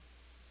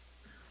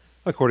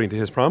According to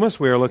his promise,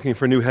 we are looking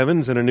for new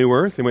heavens and a new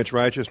earth in which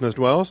righteousness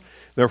dwells.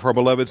 Therefore,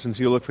 beloved, since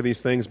you look for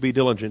these things, be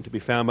diligent to be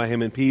found by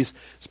him in peace,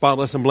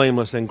 spotless and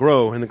blameless, and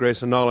grow in the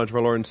grace and knowledge of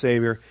our Lord and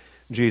Savior,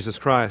 Jesus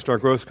Christ. Our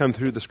growth comes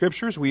through the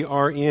Scriptures. We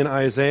are in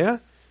Isaiah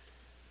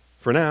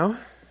for now,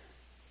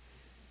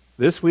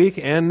 this week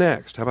and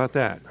next. How about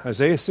that?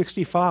 Isaiah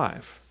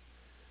 65.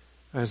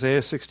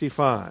 Isaiah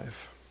 65.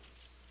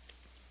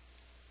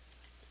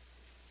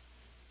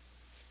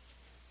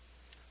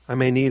 I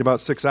may need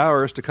about 6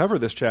 hours to cover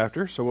this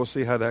chapter, so we'll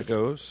see how that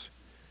goes.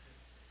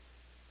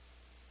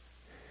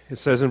 It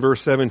says in verse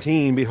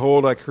 17,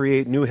 "Behold, I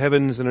create new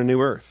heavens and a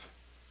new earth."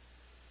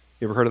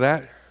 You ever heard of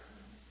that?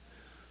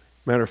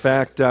 Matter of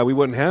fact, we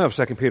wouldn't have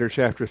 2 Peter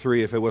chapter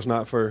 3 if it was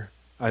not for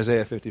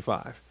Isaiah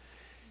 55.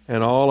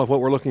 And all of what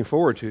we're looking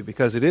forward to,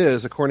 because it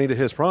is, according to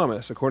his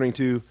promise, according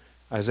to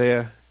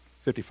Isaiah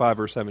 55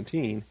 verse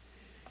 17,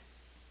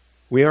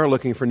 we are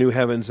looking for new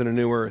heavens and a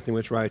new earth in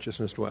which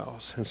righteousness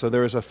dwells. And so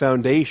there is a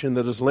foundation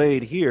that is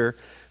laid here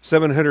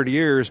 700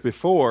 years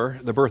before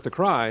the birth of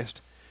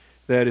Christ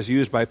that is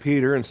used by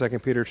Peter in 2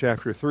 Peter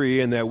chapter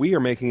 3, and that we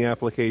are making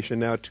application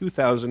now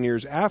 2,000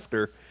 years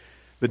after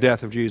the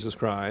death of Jesus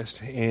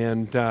Christ.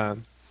 And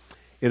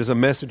it is a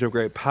message of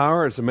great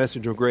power, it's a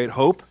message of great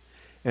hope,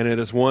 and it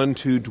is one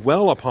to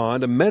dwell upon,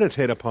 to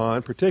meditate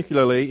upon,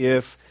 particularly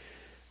if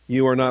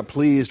you are not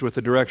pleased with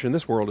the direction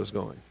this world is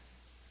going.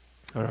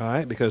 All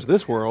right, because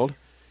this world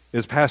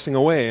is passing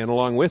away, and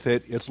along with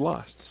it, its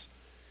lusts.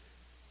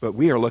 But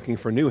we are looking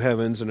for new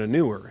heavens and a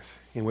new earth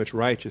in which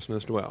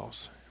righteousness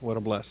dwells. What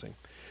a blessing.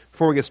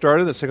 Before we get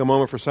started, let's take a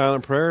moment for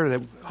silent prayer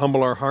to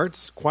humble our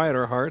hearts, quiet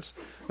our hearts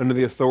under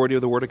the authority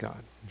of the Word of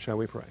God. Shall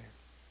we pray?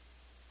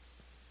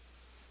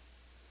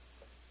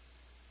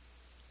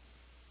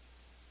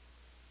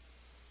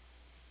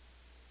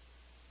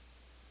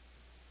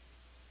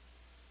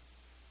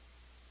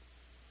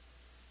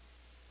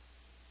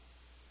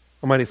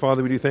 Almighty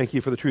Father, we do thank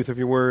you for the truth of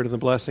your word and the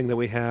blessing that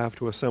we have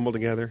to assemble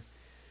together.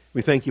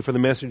 We thank you for the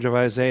message of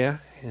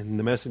Isaiah and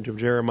the message of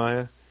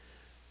Jeremiah.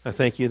 I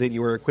thank you that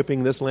you are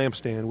equipping this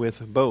lampstand with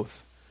both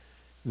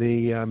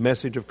the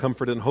message of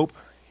comfort and hope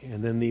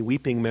and then the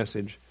weeping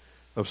message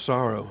of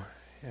sorrow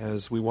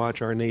as we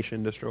watch our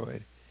nation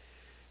destroyed.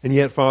 And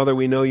yet, Father,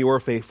 we know you are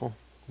faithful.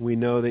 We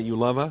know that you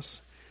love us.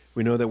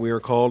 We know that we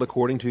are called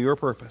according to your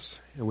purpose.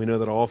 And we know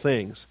that all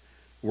things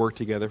work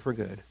together for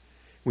good.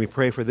 We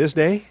pray for this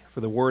day, for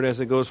the word as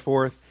it goes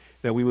forth,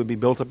 that we would be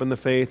built up in the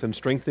faith and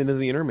strengthened in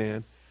the inner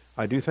man.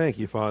 I do thank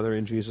you, Father,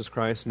 in Jesus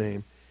Christ's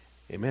name.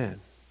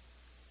 Amen.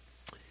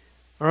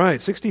 All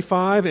right,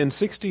 65 and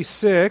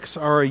 66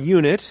 are a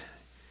unit.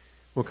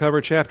 We'll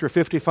cover chapter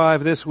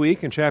 55 this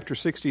week and chapter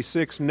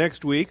 66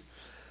 next week.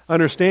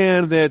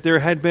 Understand that there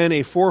had been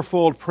a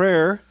fourfold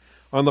prayer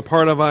on the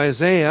part of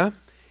Isaiah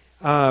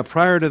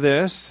prior to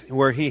this,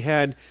 where he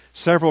had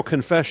several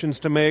confessions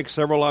to make,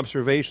 several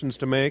observations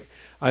to make.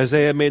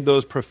 Isaiah made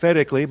those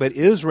prophetically, but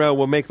Israel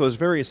will make those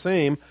very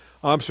same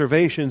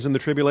observations in the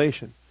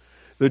tribulation.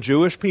 The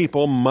Jewish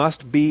people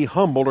must be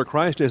humbled or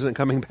Christ isn't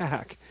coming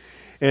back.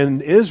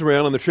 And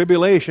Israel in the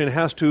tribulation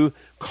has to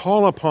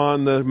call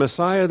upon the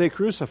Messiah they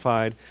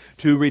crucified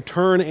to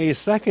return a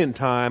second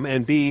time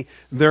and be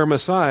their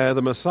Messiah,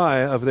 the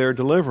Messiah of their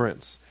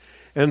deliverance.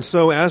 And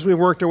so as we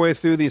worked our way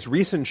through these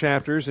recent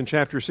chapters in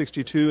chapter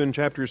 62 and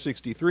chapter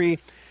 63,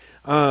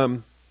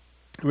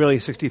 really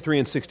 63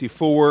 and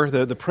 64,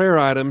 the prayer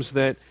items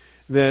that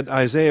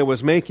Isaiah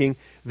was making,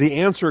 the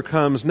answer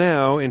comes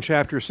now in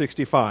chapter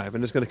 65,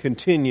 and it's going to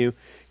continue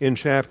in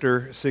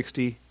chapter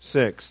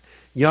 66.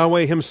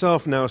 Yahweh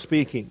himself now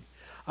speaking.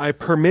 I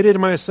permitted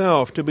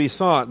myself to be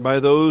sought by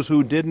those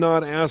who did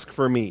not ask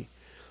for me.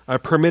 I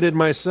permitted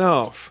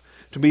myself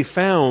to be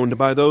found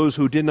by those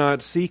who did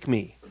not seek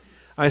me.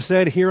 I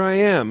said, here I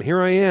am,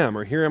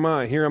 or here am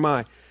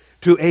I,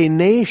 to a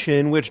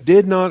nation which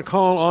did not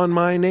call on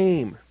my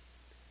name.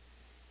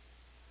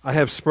 I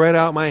have spread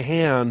out my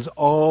hands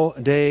all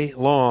day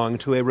long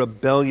to a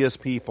rebellious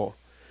people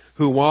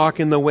who walk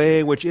in the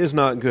way which is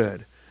not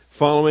good,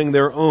 following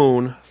their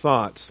own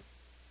thoughts.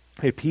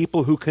 A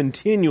people who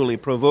continually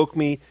provoke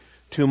me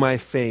to my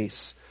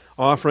face,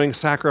 offering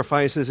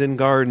sacrifices in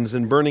gardens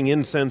and burning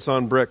incense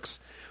on bricks,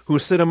 who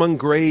sit among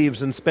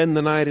graves and spend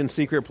the night in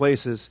secret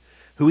places,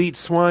 who eat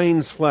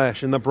swine's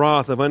flesh and the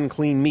broth of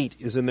unclean meat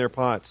is in their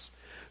pots,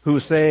 who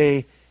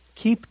say,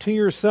 keep to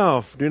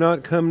yourself, do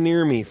not come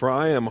near me, for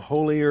I am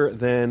holier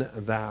than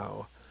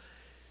thou.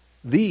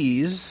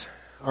 These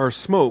are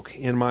smoke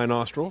in my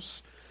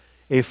nostrils,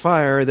 a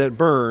fire that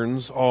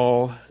burns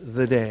all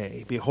the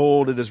day.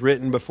 Behold, it is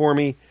written before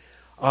me,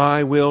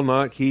 I will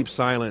not keep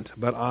silent,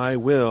 but I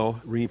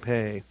will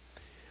repay.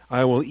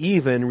 I will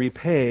even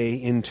repay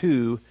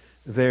into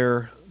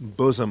their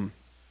bosom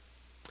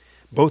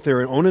both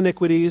their own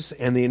iniquities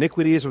and the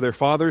iniquities of their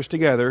fathers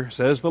together,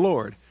 says the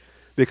Lord.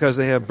 Because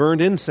they have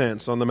burned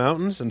incense on the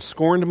mountains and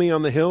scorned me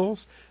on the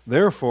hills,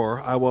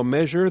 therefore I will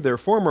measure their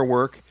former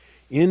work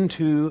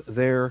into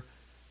their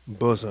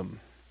bosom.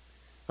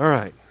 All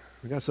right,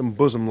 we've got some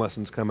bosom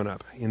lessons coming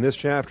up in this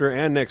chapter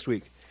and next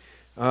week.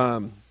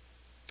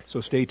 So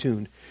stay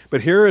tuned.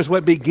 But here is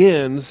what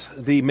begins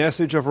the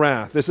message of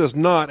wrath. This is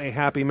not a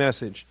happy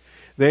message.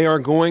 They are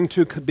going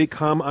to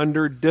become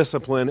under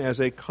discipline as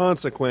a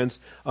consequence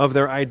of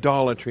their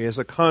idolatry, as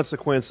a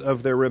consequence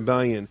of their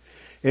rebellion.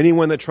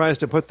 Anyone that tries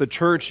to put the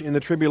church in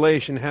the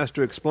tribulation has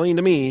to explain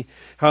to me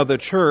how the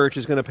church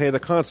is going to pay the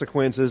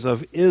consequences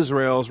of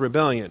Israel's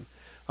rebellion.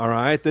 All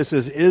right? This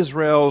is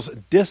Israel's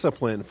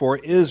discipline for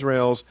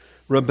Israel's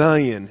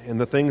rebellion and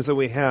the things that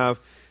we have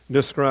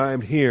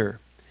described here.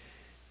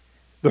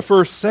 The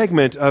first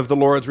segment of the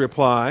Lord's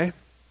reply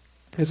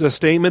is a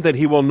statement that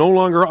he will no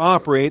longer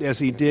operate as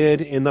he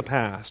did in the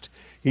past.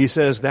 He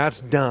says, that's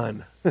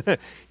done.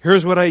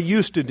 Here's what I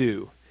used to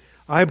do.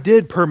 I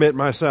did permit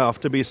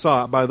myself to be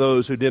sought by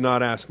those who did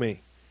not ask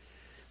me.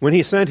 When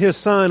he sent his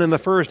Son in the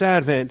first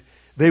advent,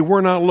 they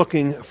were not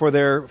looking for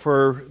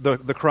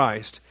the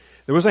Christ.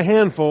 There was a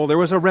handful, there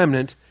was a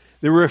remnant,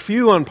 there were a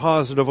few on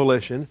positive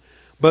volition,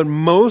 but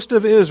most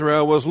of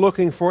Israel was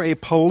looking for a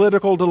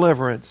political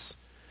deliverance.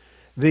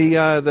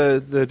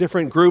 The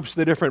different groups,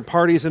 the different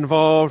parties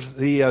involved,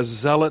 the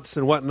zealots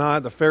and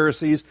whatnot, the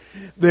Pharisees,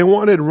 they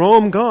wanted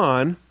Rome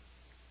gone.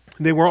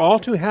 They were all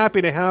too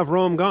happy to have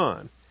Rome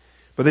gone,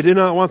 but they did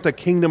not want the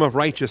kingdom of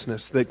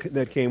righteousness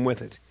that came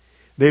with it.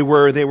 They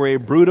were a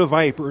brood of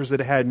vipers that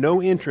had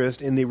no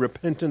interest in the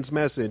repentance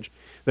message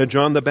that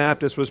John the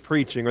Baptist was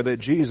preaching or that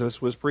Jesus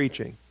was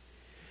preaching.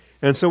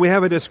 And so we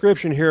have a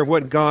description here of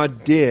what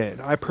God did.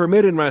 I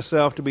permitted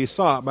myself to be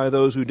sought by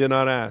those who did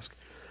not ask.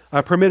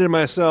 I permitted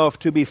myself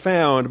to be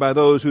found by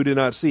those who did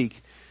not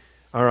seek.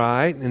 All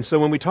right? And so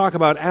when we talk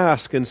about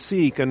ask and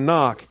seek and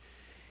knock,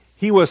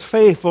 he was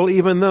faithful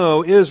even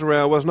though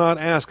Israel was not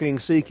asking,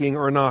 seeking,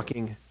 or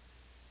knocking.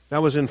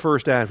 That was in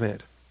first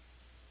advent.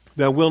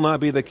 That will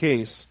not be the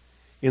case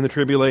in the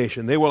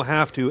tribulation. They will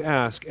have to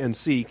ask and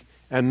seek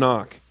and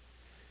knock.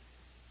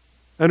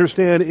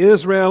 Understand,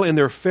 Israel in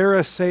their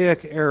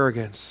Pharisaic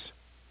arrogance.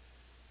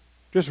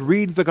 Just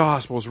read the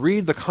Gospels.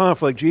 Read the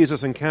conflict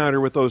Jesus encountered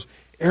with those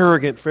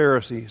arrogant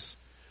Pharisees.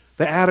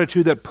 The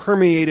attitude that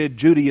permeated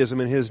Judaism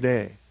in his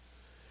day.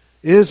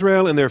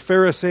 Israel in their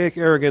Pharisaic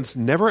arrogance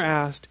never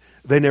asked,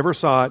 they never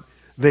sought,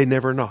 they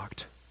never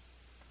knocked.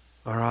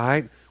 All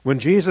right? When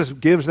Jesus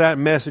gives that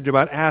message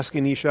about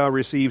asking ye shall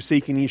receive,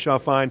 seeking ye shall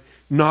find,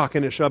 knock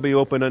and it shall be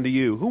opened unto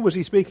you, who was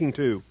he speaking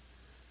to?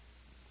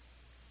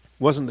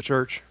 Wasn't the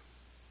church.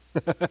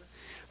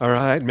 All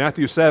right,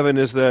 Matthew 7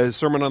 is the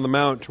Sermon on the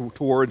Mount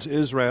towards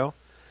Israel.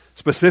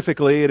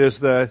 Specifically, it is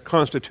the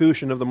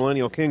constitution of the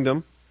millennial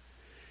kingdom.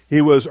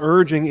 He was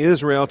urging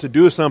Israel to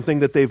do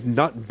something that they've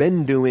not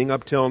been doing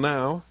up till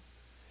now.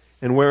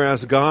 And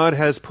whereas God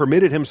has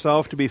permitted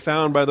himself to be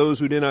found by those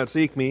who did not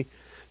seek me,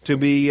 to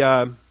be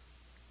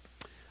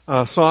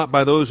sought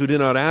by those who did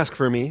not ask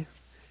for me,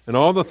 and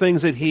all the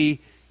things that he,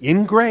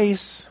 in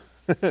grace,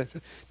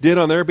 did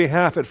on their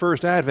behalf at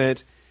first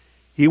advent,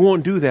 he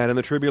won't do that in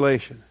the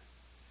tribulation.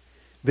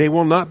 They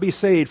will not be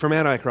saved from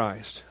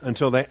Antichrist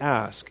until they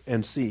ask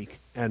and seek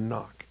and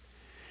knock.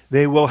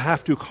 They will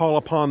have to call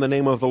upon the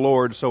name of the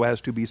Lord so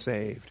as to be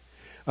saved.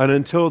 And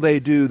until they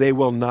do, they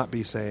will not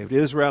be saved.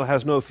 Israel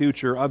has no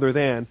future other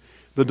than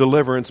the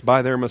deliverance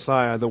by their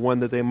Messiah, the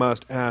one that they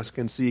must ask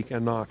and seek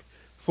and knock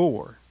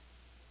for.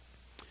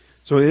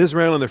 So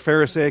Israel in their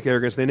Pharisaic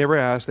arrogance, they never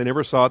asked, they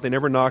never sought, they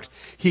never knocked.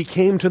 He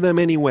came to them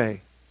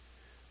anyway.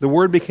 The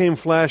Word became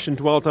flesh and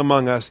dwelt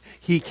among us.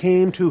 He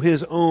came to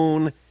his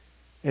own,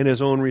 and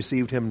his own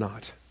received him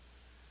not.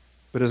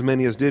 But as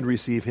many as did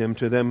receive him,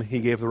 to them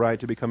he gave the right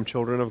to become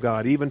children of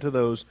God, even to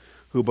those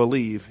who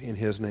believe in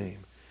his name.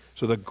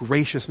 So the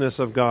graciousness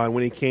of God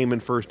when he came in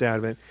first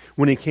advent,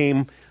 when he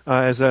came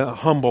as a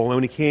humble,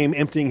 when he came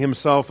emptying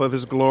himself of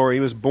his glory, he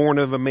was born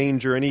of a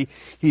manger, and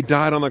he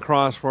died on the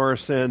cross for our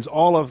sins.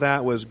 All of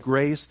that was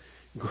grace,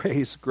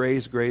 grace,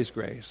 grace, grace,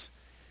 grace.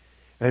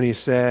 And he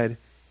said,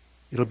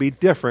 it'll be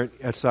different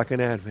at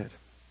second advent.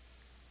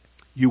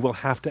 You will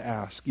have to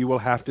ask. You will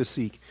have to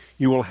seek.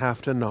 You will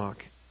have to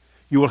knock.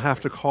 You will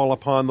have to call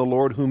upon the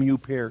Lord whom you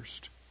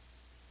pierced.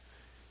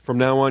 From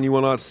now on you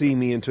will not see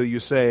me until you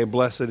say,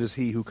 blessed is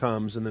he who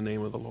comes in the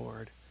name of the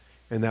Lord.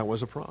 And that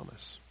was a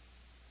promise.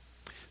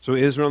 So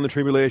Israel in the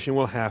tribulation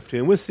will have to.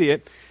 And we'll see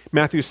it.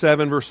 Matthew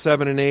 7, verse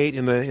 7 and 8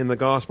 in the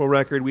gospel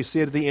record. We see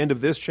it at the end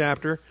of this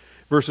chapter,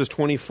 verses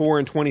 24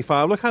 and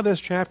 25. Look how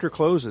this chapter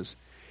closes.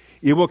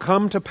 It will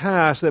come to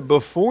pass that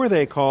before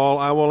they call,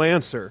 I will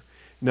answer.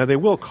 Now they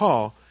will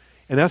call,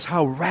 and that's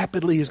how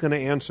rapidly he's going to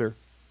answer.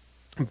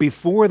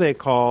 Before they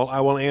call, I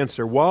will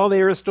answer. While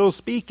they are still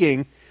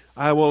speaking,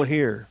 I will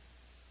hear.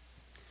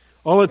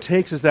 All it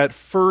takes is that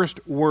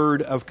first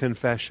word of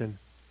confession.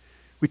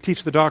 We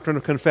teach the doctrine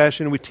of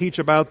confession. We teach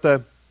about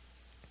the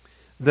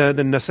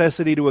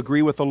necessity to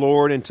agree with the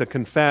Lord and to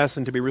confess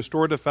and to be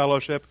restored to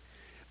fellowship.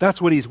 That's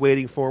what he's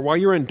waiting for. While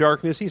you're in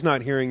darkness, he's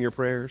not hearing your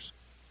prayers.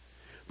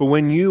 But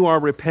when you are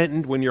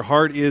repentant, when your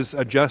heart is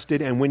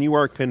adjusted, and when you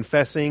are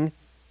confessing,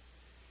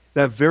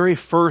 that very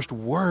first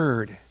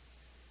word,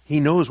 he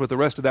knows what the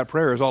rest of that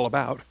prayer is all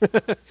about.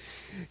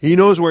 He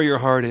knows where your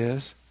heart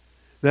is.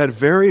 That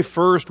very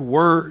first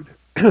word,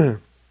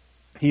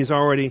 he's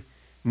already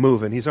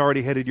moving. He's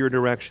already headed your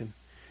direction.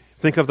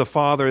 Think of the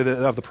father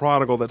of the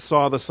prodigal that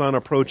saw the son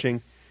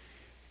approaching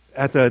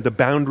at the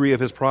boundary of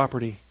his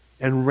property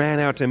and ran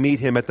out to meet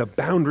him at the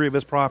boundary of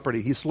his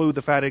property. He slew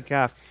the fatted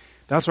calf.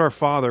 That's our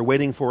Father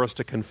waiting for us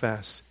to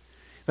confess.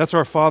 That's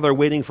our Father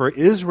waiting for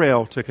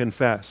Israel to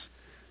confess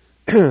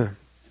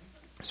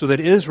so that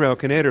Israel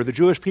can enter, the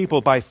Jewish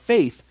people by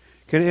faith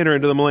can enter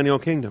into the millennial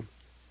kingdom.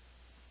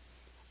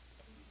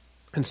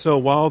 And so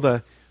while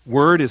the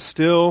word is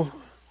still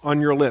on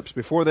your lips,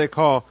 before they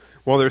call,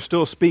 while they're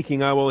still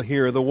speaking, I will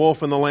hear. The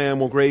wolf and the lamb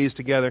will graze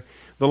together.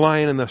 The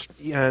lion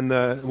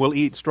will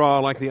eat straw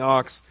like the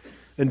ox,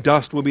 and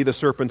dust will be the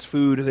serpent's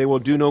food. They will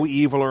do no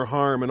evil or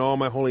harm in all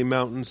my holy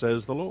mountain,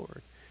 says the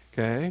Lord.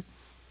 Okay?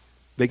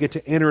 They get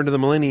to enter into the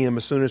millennium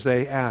as soon as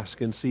they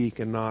ask and seek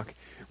and knock,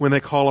 when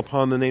they call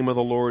upon the name of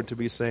the Lord to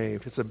be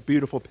saved. It's a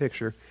beautiful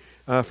picture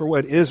for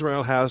what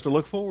Israel has to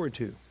look forward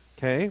to.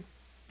 Okay?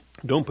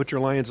 Don't put your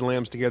lions and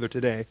lambs together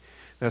today.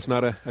 That's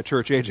not a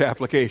church age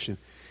application.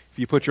 If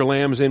you put your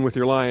lambs in with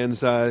your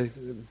lions,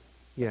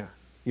 you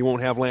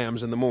won't have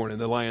lambs in the morning.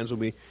 The lions will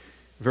be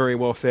very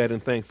well fed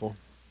and thankful.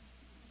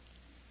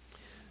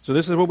 So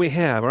this is what we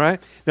have, all right?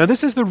 Now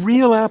this is the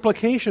real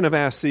application of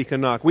ask, seek,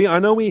 and knock. I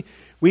know we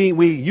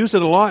use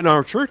it a lot in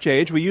our church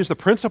age. We use the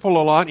principle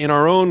a lot in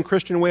our own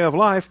Christian way of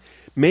life.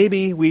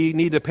 Maybe we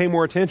need to pay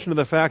more attention to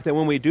the fact that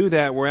when we do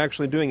that, we're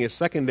actually doing a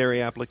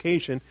secondary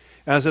application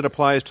as it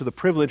applies to the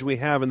privilege we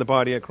have in the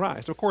body of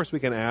Christ. Of course we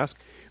can ask,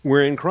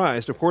 we're in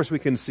Christ. Of course we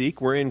can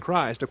seek, we're in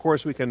Christ. Of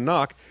course we can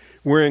knock,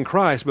 we're in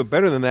Christ. But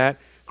better than that,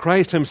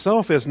 Christ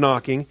himself is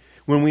knocking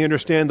when we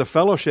understand the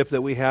fellowship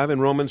that we have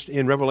in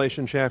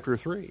Revelation chapter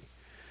 3.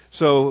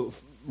 So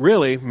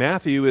really,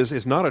 Matthew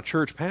is not a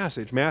church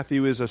passage.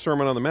 Matthew is a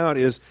Sermon on the Mount,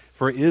 is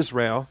for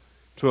Israel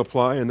to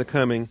apply in the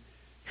coming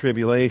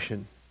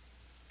tribulation.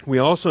 We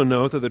also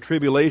note that the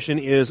tribulation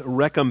is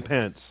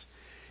recompense.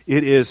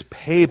 It is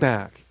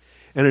payback.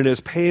 And it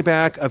is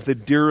payback of the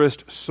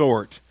dearest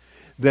sort,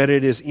 that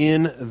it is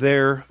in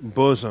their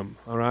bosom.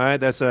 All right?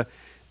 That's a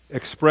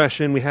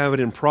expression. We have it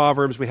in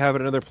Proverbs. We have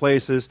it in other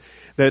places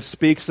that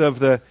speaks of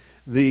the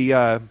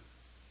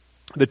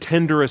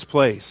tenderest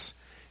place.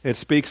 It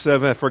speaks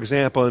of, for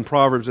example, in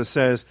Proverbs it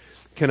says,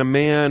 can a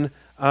man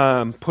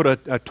put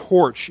a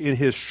torch in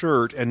his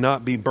shirt and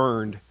not be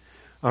burned?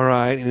 All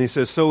right? And he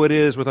says, so it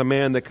is with a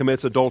man that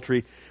commits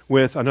adultery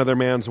with another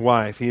man's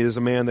wife. He is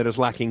a man that is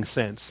lacking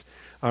sense.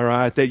 All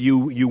right? That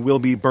you will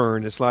be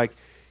burned. It's like,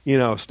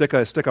 stick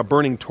a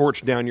burning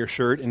torch down your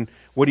shirt, and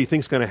what do you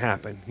think is going to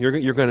happen?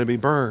 You're going to be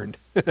burned.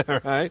 All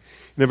right?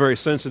 In a very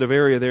sensitive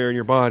area there in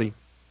your body.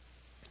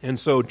 And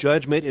so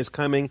judgment is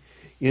coming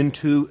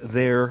into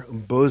their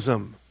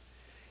bosom.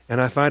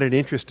 And I find it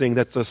interesting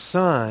that the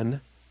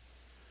Son,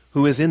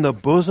 who is in the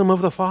bosom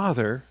of the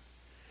Father,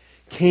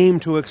 came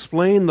to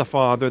explain the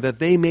Father that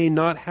they may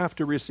not have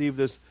to receive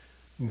this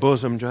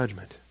bosom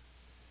judgment.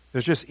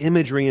 There's just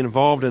imagery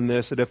involved in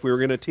this that if we were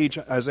going to teach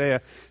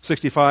Isaiah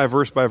 65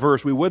 verse by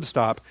verse, we would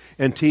stop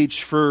and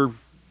teach for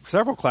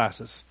several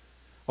classes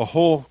a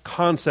whole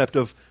concept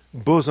of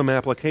bosom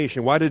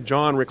application. Why did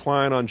John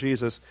recline on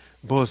Jesus'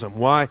 bosom?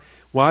 Why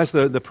is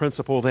the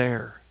principle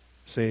there?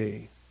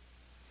 See?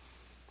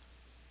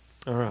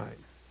 All right.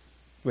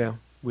 Well,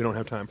 we don't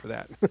have time for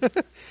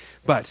that.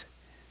 But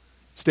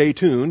stay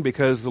tuned,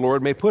 because the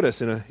Lord may put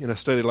us in a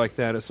study like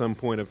that at some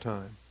point of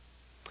time.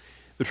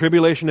 The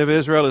tribulation of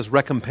Israel is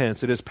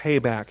recompense. It is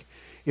payback.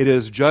 It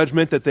is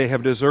judgment that they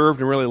have deserved,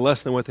 and really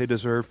less than what they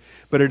deserve.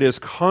 But it is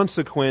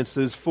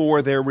consequences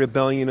for their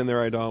rebellion and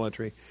their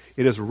idolatry.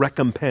 It is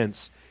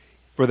recompense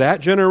for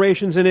that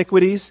generation's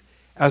iniquities,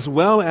 as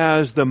well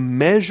as the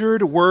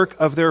measured work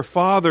of their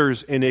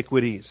fathers'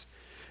 iniquities.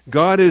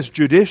 God is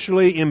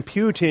judicially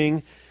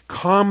imputing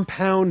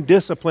compound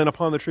discipline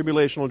upon the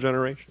tribulational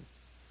generation.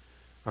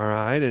 All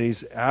right, and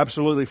He's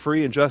absolutely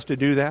free and just to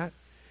do that.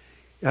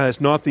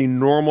 It's not the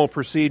normal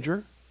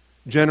procedure.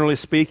 Generally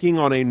speaking,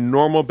 on a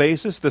normal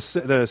basis,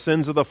 the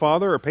sins of the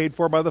father are paid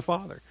for by the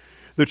father.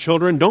 The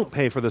children don't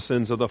pay for the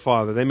sins of the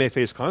father. They may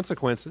face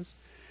consequences.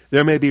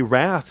 There may be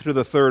wrath to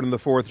the third and the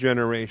fourth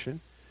generation.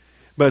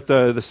 But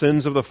the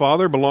sins of the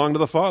father belong to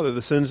the father.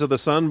 The sins of the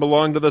son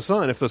belong to the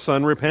son. If the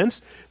son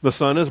repents, the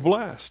son is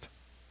blessed.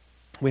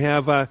 We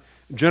have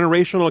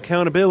generational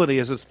accountability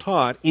as it's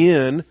taught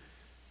in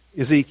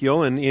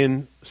Ezekiel and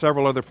in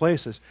several other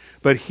places.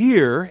 But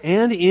here,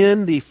 and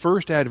in the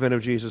first advent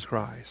of Jesus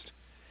Christ,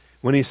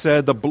 when He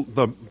said the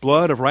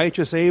blood of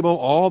righteous Abel,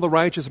 all the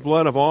righteous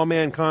blood of all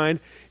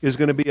mankind is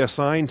going to be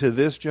assigned to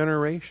this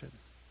generation.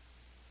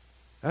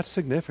 That's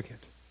significant.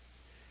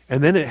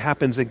 And then it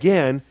happens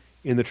again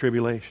in the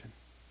tribulation.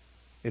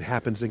 It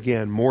happens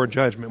again. More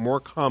judgment, more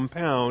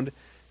compound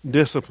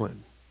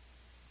discipline.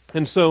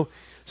 And so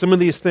some of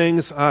these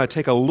things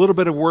take a little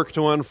bit of work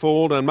to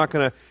unfold. I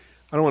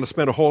don't want to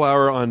spend a whole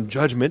hour on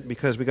judgment,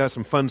 because we got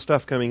some fun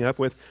stuff coming up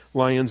with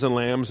lions and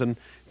lambs and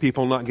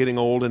people not getting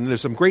old. And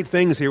there's some great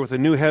things here with the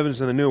new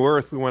heavens and the new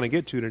earth we want to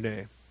get to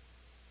today.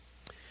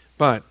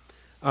 But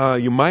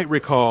you might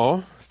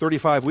recall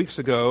 35 weeks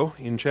ago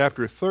in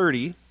chapter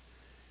 30,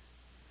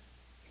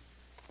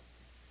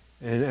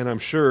 And I'm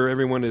sure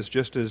everyone is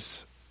just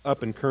as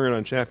up and current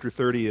on chapter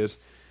 30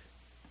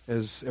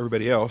 as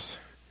everybody else.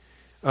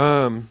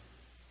 And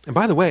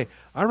by the way,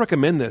 I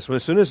recommend this.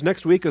 As soon as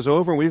next week is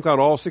over and we've got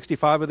all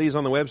 65 of these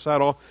on the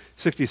website, all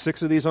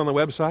 66 of these on the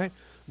website,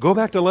 go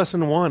back to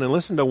lesson 1 and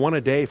listen to one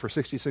a day for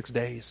 66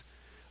 days.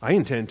 I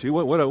intend to.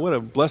 What a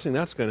blessing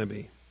that's going to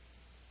be.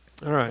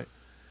 All right.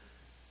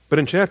 But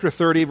in chapter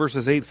 30,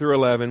 verses 8 through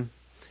 11,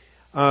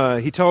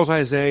 he tells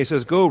Isaiah, he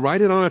says, "Go,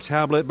 write it on a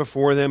tablet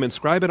before them,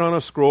 inscribe it on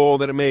a scroll,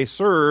 that it may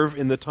serve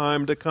in the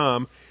time to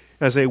come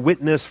as a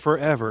witness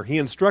forever." He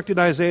instructed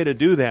Isaiah to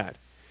do that.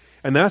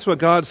 And that's what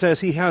God says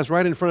he has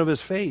right in front of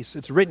his face.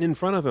 It's written in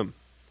front of him.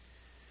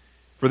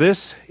 "For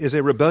this is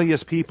a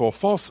rebellious people,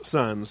 false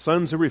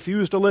sons who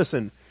refuse to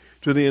listen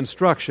to the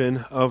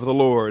instruction of the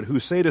Lord, who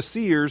say to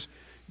seers,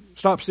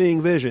 'Stop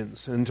seeing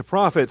visions,' and to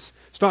prophets,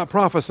 'Stop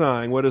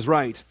prophesying what is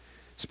right.'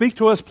 Speak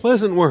to us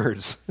pleasant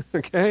words,"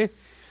 okay?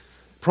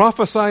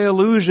 "Prophesy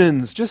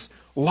illusions. Just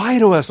lie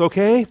to us,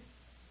 okay?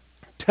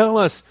 Tell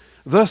us,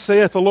 'Thus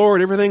saith the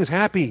Lord,' everything's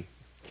happy,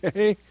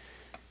 okay?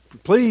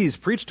 Please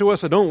preach to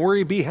us a 'don't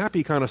worry, be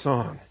happy' kind of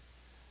song."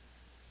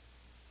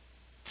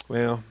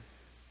 Well,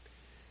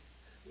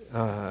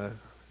 as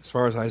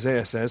far as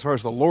Isaiah says, as far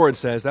as the Lord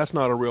says, that's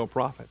not a real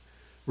prophet.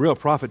 A real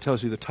prophet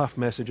tells you the tough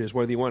messages,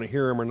 whether you want to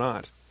hear them or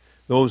not.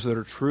 Those that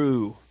are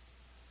true.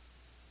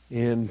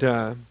 And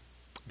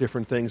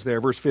different things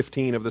there. Verse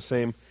 15 of the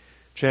same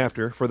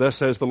chapter. "For thus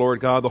says the Lord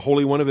God, the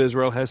Holy One of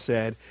Israel has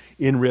said,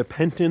 in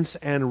repentance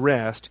and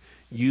rest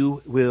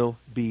you will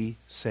be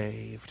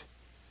saved."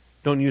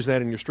 Don't use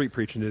that in your street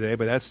preaching today,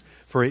 but that's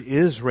for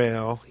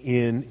Israel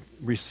in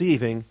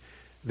receiving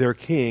their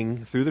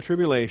king through the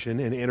tribulation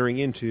and entering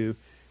into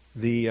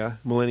the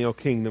millennial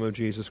kingdom of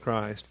Jesus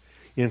Christ.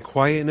 "In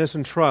quietness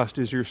and trust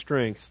is your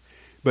strength,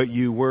 but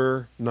you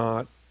were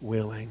not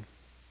willing."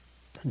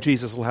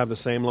 Jesus will have the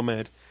same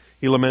lament.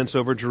 He laments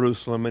over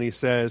Jerusalem, and he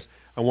says,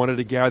 "I wanted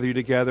to gather you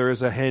together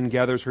as a hen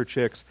gathers her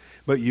chicks,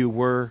 but you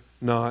were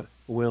not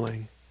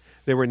willing."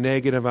 They were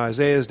negative in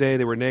Isaiah's day.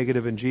 They were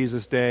negative in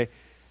Jesus' day.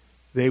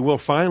 They will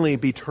finally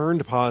be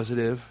turned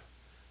positive,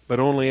 but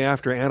only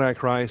after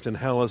Antichrist and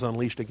hell is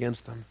unleashed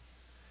against them.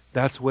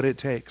 That's what it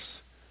takes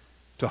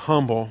to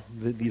humble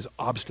these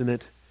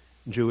obstinate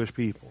Jewish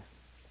people.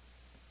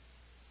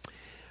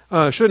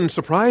 Shouldn't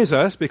surprise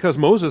us, because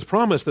Moses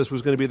promised this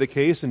was going to be the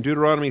case in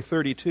Deuteronomy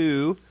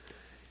 32.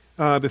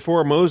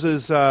 Before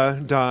Moses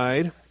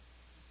died,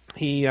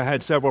 he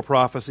had several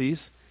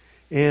prophecies,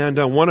 and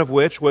one of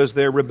which was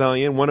their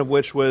rebellion, one of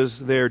which was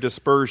their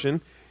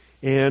dispersion,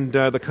 and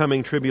the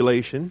coming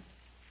tribulation.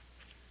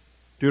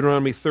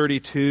 Deuteronomy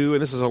 32,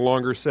 and this is a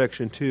longer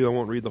section too, I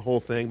won't read the whole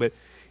thing, but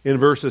in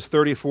verses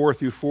 34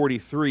 through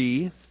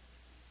 43,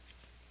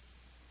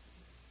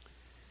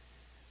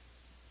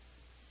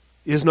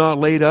 "Is not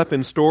laid up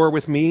in store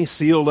with me,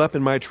 sealed up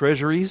in my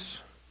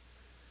treasuries?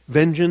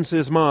 Vengeance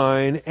is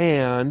mine,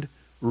 and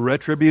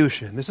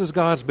retribution." This is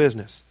God's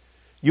business.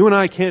 You and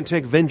I can't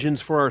take vengeance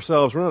for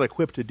ourselves. We're not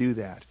equipped to do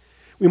that.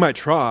 We might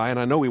try, and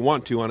I know we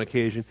want to on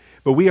occasion,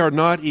 but we are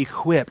not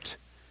equipped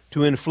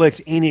to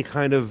inflict any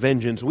kind of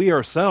vengeance. We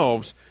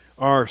ourselves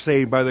are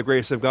saved by the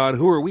grace of God.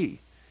 Who are we?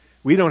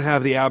 We don't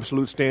have the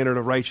absolute standard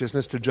of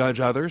righteousness to judge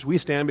others. We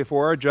stand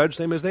before our judge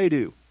same as they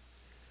do.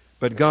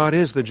 But God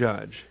is the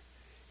judge,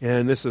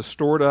 and this is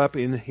stored up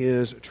in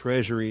his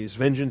treasuries.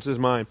 "Vengeance is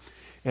mine,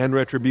 and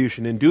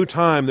retribution. In due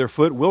time their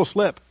foot will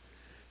slip,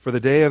 for the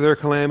day of their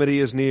calamity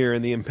is near,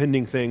 and the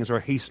impending things are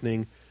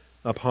hastening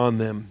upon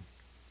them.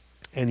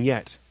 And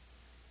yet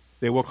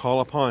they will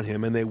call upon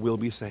him, and they will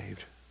be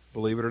saved."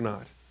 Believe it or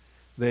not,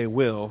 they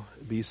will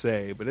be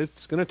saved. But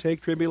it's going to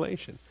take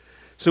tribulation.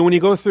 So when you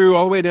go through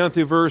all the way down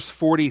through verse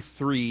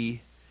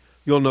 43,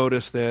 you'll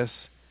notice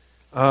this.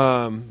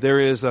 There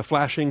is a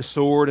flashing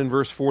sword in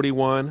verse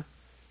 41.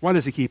 Why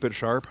does he keep it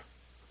sharp?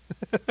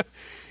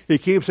 He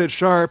keeps it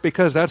sharp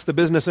because that's the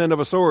business end of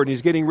a sword, and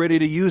he's getting ready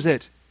to use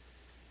it.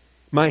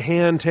 "My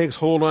hand takes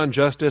hold on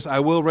justice.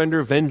 I will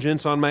render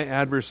vengeance on my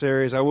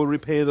adversaries. I will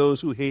repay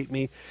those who hate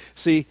me."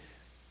 See,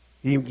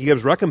 he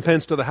gives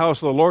recompense to the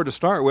house of the Lord to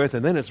start with,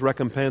 and then it's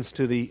recompense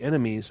to the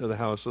enemies of the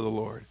house of the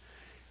Lord.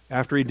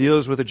 After he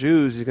deals with the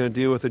Jews, he's going to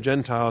deal with the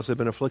Gentiles who have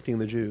been afflicting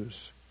the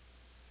Jews.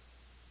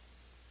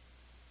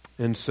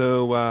 "And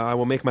so I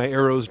will make my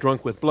arrows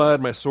drunk with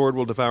blood. My sword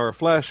will devour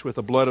flesh with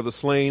the blood of the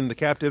slain, the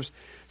captives,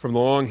 from the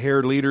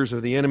long-haired leaders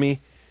of the enemy.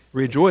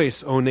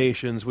 Rejoice, O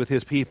nations, with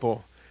his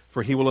people,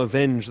 for he will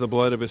avenge the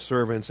blood of his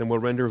servants and will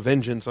render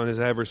vengeance on his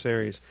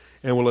adversaries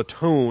and will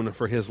atone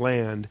for his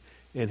land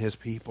and his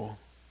people."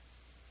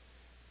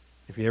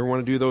 If you ever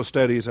want to do those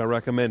studies, I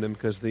recommend them,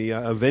 because the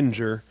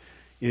avenger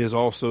is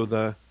also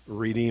the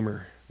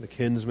redeemer, the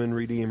kinsman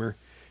redeemer.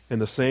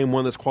 And the same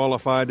one that's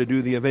qualified to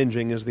do the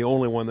avenging is the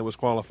only one that was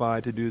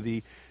qualified to do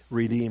the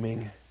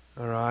redeeming.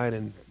 All right,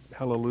 and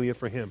hallelujah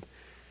for him.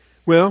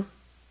 Well,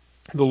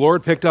 the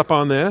Lord picked up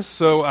on this.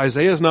 So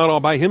Isaiah is not all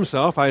by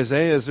himself.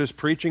 Isaiah is just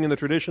preaching in the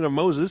tradition of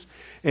Moses,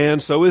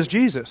 and so is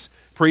Jesus,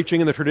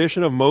 preaching in the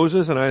tradition of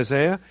Moses and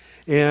Isaiah.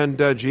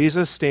 And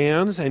Jesus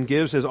stands and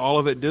gives his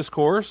Olivet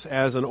Discourse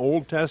as an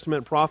Old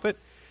Testament prophet,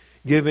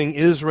 giving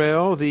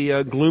Israel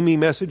the gloomy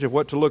message of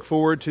what to look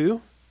forward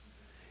to,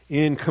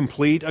 in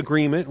complete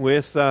agreement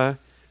with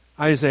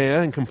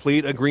Isaiah, in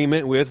complete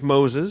agreement with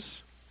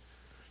Moses.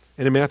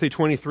 And in Matthew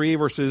 23,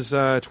 verses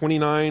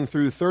 29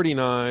 through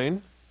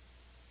 39,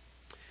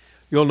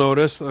 you'll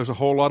notice there's a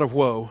whole lot of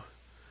woe.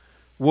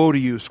 Woe to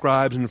you,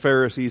 scribes and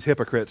Pharisees,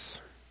 hypocrites!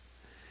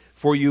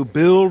 For you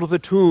build the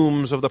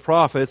tombs of the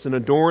prophets and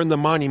adorn the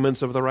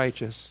monuments of the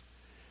righteous.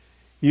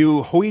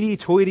 You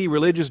hoity-toity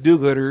religious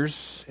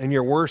do-gooders, and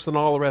you're worse than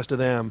all the rest of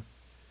them.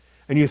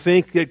 And you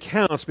think it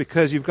counts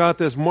because you've got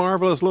this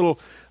marvelous little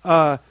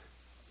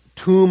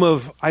tomb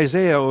of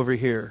Isaiah over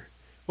here.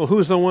 Well,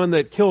 who's the one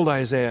that killed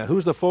Isaiah?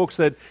 Who's the folks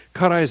that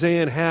cut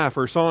Isaiah in half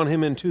or sawn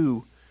him in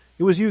two?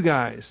 It was you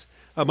guys,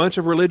 a bunch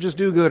of religious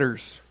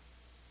do-gooders.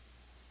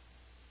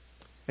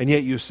 And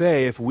yet you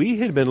say, if we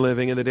had been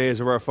living in the days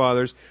of our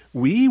fathers,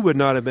 we would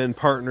not have been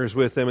partners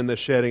with them in the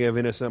shedding of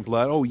innocent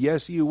blood. Oh,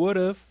 yes, you would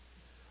have.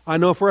 I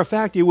know for a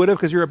fact you would have,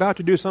 because you're about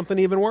to do something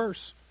even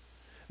worse.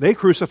 They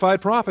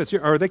crucified prophets,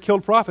 or they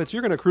killed prophets.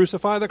 You're going to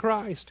crucify the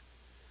Christ.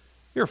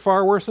 You're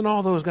far worse than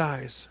all those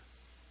guys.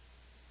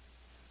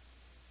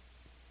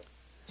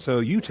 So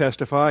you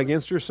testify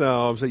against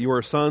yourselves that you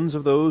are sons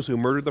of those who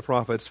murdered the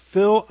prophets.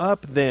 Fill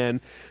up then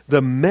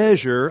the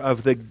measure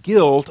of the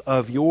guilt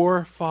of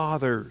your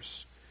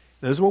fathers.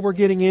 This is what we're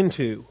getting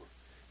into.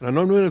 And I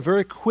know I'm doing it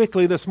very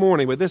quickly this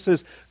morning, but this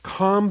is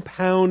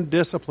compound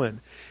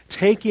discipline.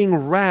 Taking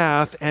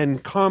wrath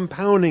and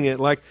compounding it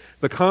like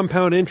the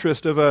compound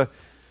interest of a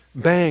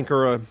bank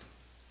or a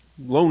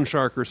loan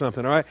shark or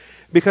something, all right?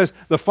 Because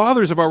the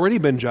fathers have already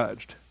been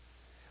judged,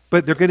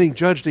 but they're getting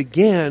judged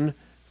again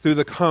through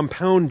the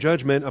compound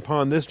judgment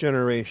upon this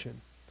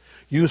generation.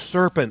 You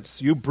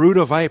serpents, you brood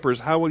of vipers,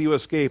 how will you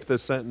escape the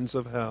sentence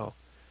of hell?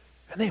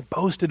 And they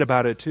boasted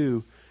about it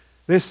too.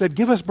 They said,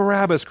 give us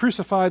Barabbas,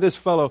 crucify this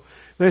fellow.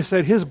 They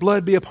said, his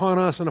blood be upon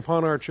us and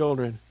upon our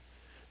children.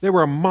 They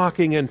were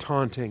mocking and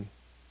taunting.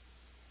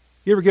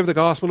 You ever give the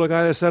gospel to a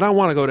guy that said, I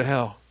want to go to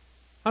hell.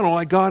 I don't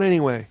like God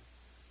anyway.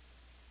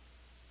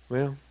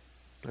 Well,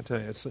 I tell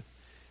you,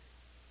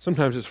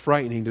 sometimes it's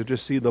frightening to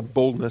just see the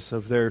boldness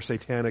of their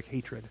satanic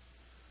hatred.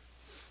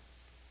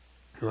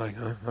 You're like,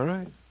 all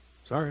right,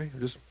 sorry, I'm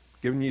just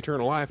giving you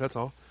eternal life, that's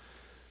all.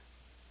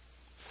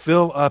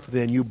 Fill up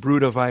then, you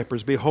brood of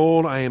vipers.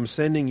 Behold, I am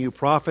sending you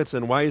prophets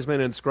and wise men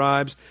and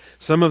scribes.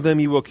 Some of them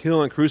you will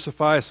kill and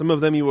crucify. Some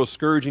of them you will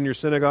scourge in your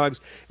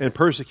synagogues and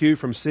persecute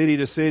from city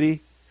to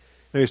city.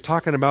 Now he's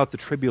talking about the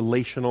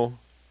tribulational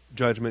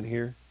judgment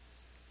here.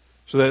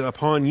 So that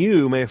upon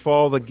you may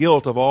fall the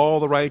guilt of all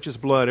the righteous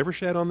blood ever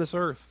shed on this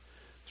earth,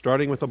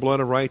 starting with the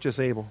blood of righteous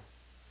Abel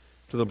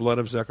to the blood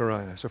of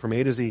Zechariah. So from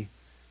A to Z,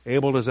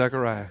 Abel to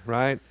Zechariah,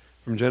 right?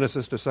 From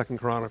Genesis to 2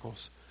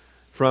 Chronicles.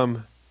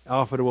 From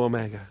Alpha to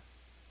Omega.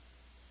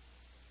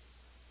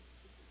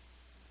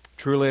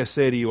 Truly I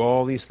say to you,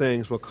 all these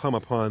things will come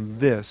upon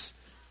this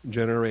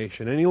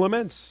generation. And he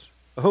laments,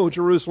 oh,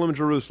 Jerusalem,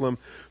 Jerusalem,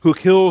 who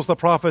kills the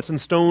prophets and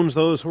stones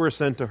those who are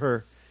sent to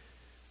her.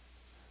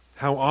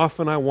 How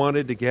often I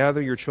wanted to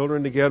gather your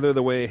children together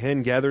the way a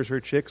hen gathers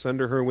her chicks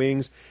under her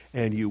wings,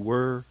 and you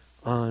were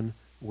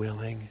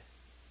unwilling.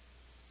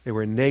 They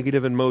were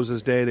negative in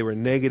Moses' day. They were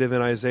negative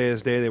in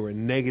Isaiah's day. They were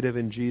negative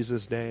in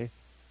Jesus' day.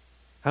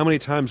 How many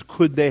times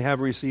could they have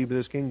received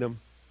this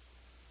kingdom?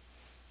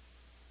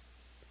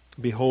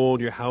 Behold,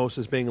 your house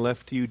is being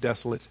left to you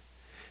desolate.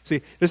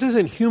 See, this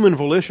isn't human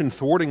volition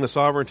thwarting the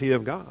sovereignty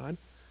of God.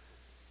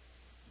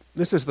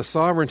 This is the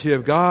sovereignty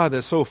of God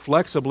that so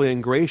flexibly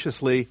and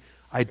graciously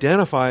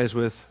identifies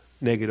with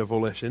negative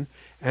volition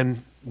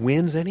and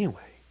wins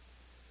anyway.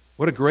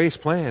 What a grace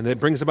plan that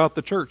brings about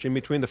the church in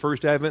between the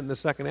first advent and the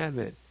second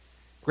advent.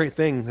 Great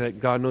thing that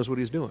God knows what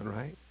he's doing,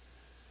 right?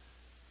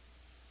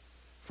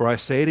 For I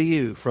say to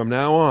you, from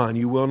now on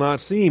you will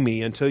not see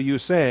me until you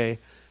say,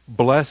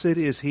 blessed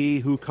is he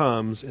who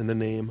comes in the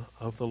name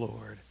of the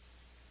Lord.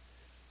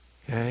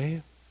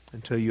 Okay?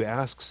 Until you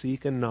ask,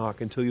 seek, and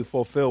knock, until you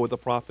fulfill what the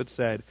prophet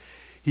said.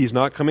 He's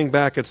not coming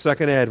back at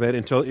second advent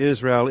until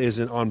Israel is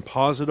on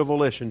positive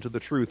volition to the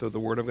truth of the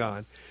Word of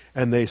God.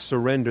 And they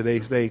surrender,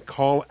 they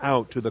call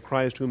out to the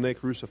Christ whom they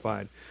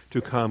crucified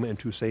to come and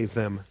to save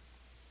them.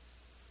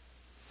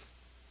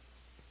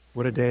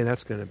 What a day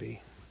that's going to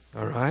be.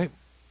 All right?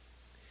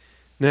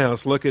 Now,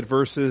 let's look at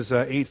verses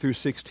 8 through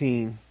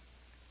 16.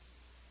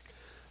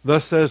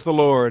 Thus says the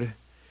Lord,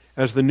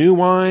 as the new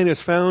wine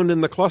is found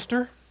in the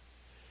cluster,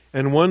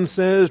 and one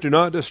says, do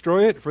not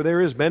destroy it, for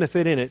there is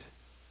benefit in it.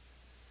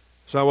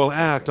 So I will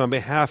act on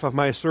behalf of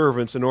my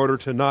servants in order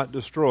to not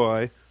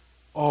destroy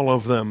all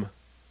of them.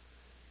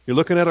 You're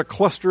looking at a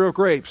cluster of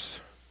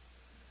grapes,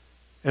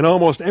 and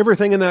almost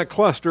everything in that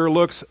cluster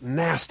looks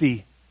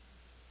nasty.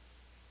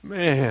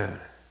 Man.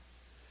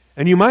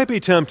 And you might be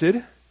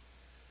tempted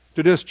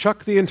to just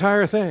chuck the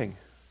entire thing.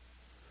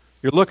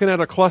 You're looking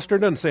at a cluster, it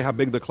doesn't say how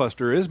big the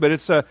cluster is, but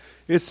it's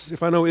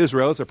if I know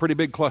Israel, it's a pretty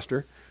big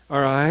cluster,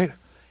 all right?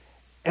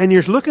 And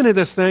you're looking at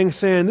this thing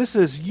saying, this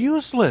is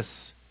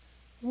useless.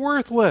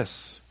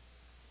 Worthless.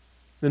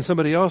 Then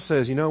somebody else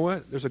says, you know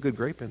what? There's a good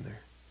grape in there.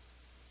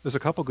 There's a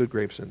couple good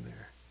grapes in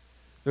there.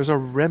 There's a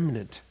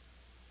remnant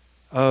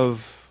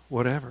of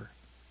whatever.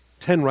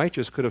 10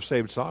 righteous could have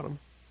saved Sodom.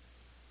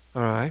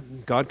 All right?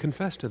 God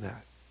confessed to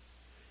that.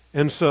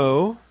 And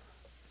so,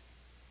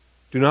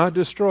 do not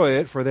destroy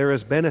it, for there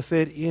is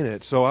benefit in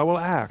it. So I will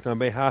act on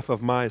behalf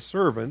of my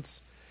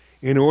servants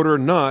in order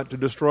not to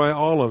destroy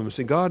all of them.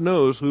 See, God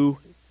knows who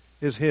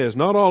is His.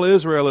 Not all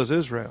Israel is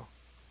Israel.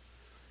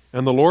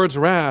 And the Lord's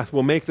wrath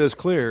will make this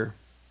clear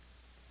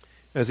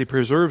as He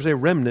preserves a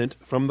remnant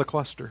from the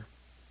cluster.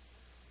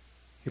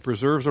 He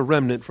preserves a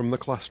remnant from the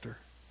cluster.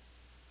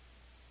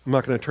 I'm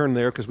not going to turn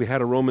there because we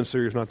had a Romans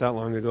series not that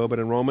long ago, but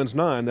in Romans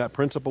 9 that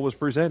principle was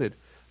presented.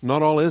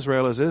 Not all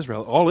Israel is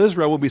Israel. All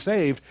Israel will be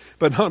saved,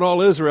 but not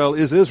all Israel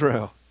is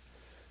Israel.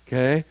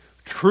 Okay?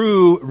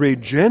 True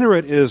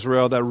regenerate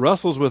Israel that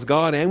wrestles with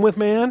God and with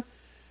man,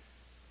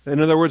 in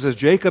other words, as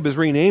Jacob is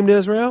renamed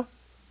Israel,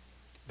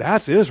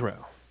 that's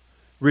Israel.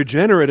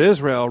 Regenerate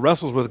Israel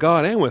wrestles with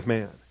God and with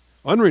man.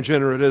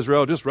 Unregenerate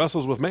Israel just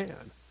wrestles with man.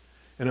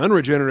 And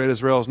unregenerate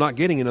Israel is not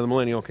getting into the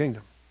millennial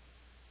kingdom.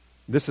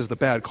 This is the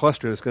bad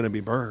cluster that's going to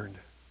be burned.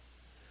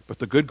 But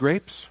the good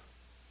grapes,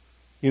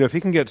 if He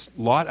can get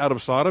Lot out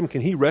of Sodom,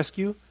 can He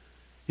rescue?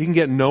 He can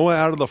get Noah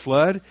out of the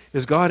flood.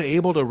 Is God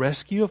able to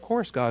rescue? Of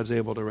course God's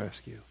able to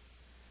rescue.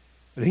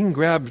 But He can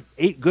grab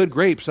 8 good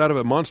grapes out of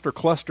a monster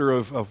cluster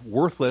of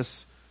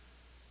worthless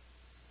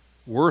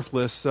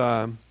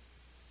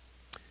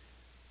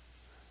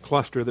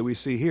cluster that we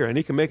see here. And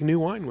He can make new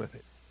wine with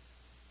it.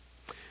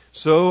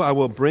 So I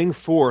will bring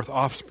forth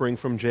offspring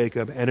from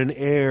Jacob and an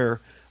heir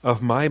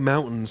of my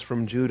mountains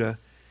from Judah.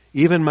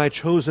 Even my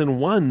chosen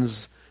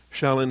ones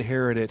shall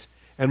inherit it,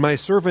 and my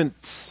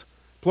servants,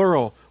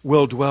 plural,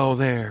 will dwell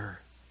there.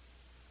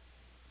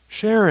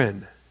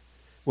 Sharon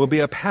will be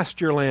a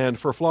pasture land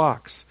for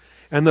flocks,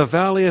 and the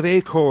valley of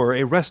Achor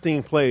a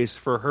resting place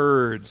for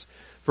herds,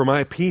 for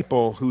my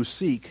people who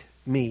seek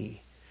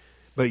me.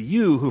 But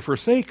you who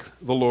forsake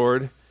the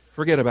Lord,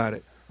 forget about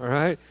it, all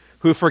right?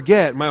 Who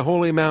forget my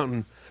holy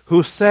mountain,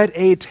 who set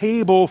a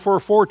table for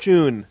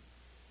fortune.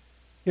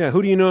 Yeah,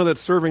 who do you know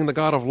that's serving the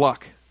god of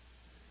luck?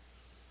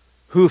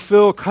 Who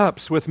fill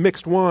cups with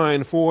mixed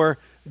wine for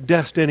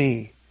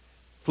destiny.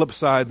 Flip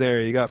side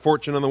there. You got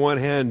fortune on the one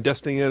hand,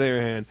 destiny on the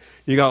other hand.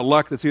 You got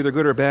luck that's either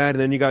good or bad,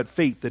 and then you got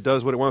fate that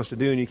does what it wants to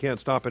do, and you can't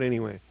stop it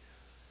anyway.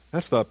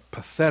 That's the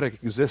pathetic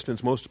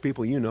existence most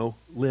people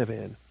live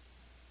in.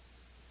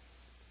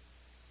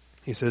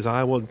 He says,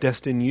 I will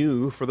destine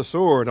you for the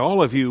sword.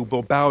 All of you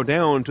will bow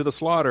down to the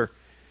slaughter.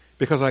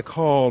 Because I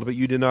called, but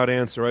you did not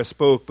answer. I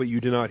spoke, but you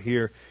did not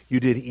hear.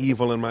 You did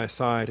evil in my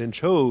sight and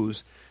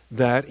chose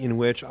that in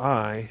which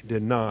I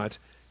did not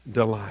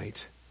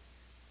delight.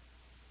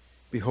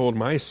 Behold,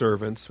 my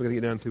servants, we're going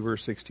to get down to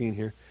verse 16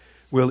 here,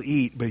 will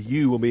eat, but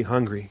you will be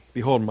hungry.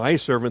 Behold, my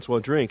servants will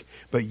drink,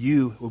 but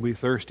you will be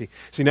thirsty.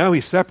 See, now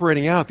He's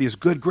separating out these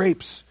good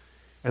grapes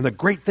and the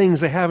great things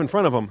they have in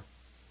front of them,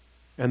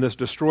 and this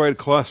destroyed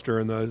cluster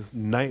and the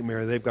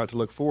nightmare they've got to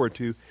look forward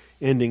to,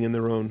 ending in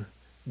their own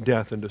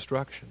death and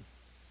destruction.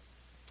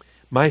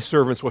 My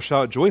servants will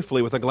shout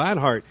joyfully with a glad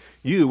heart.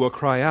 You will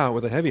cry out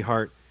with a heavy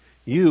heart.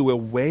 You will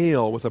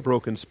wail with a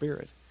broken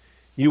spirit.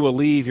 You will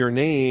leave your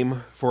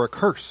name for a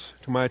curse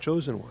to my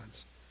chosen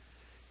ones.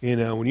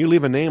 When you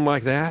leave a name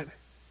like that,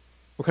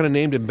 what kind of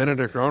name did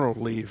Benedict Arnold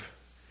leave?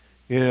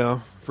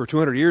 For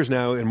 200 years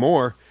now and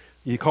more,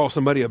 you call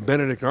somebody a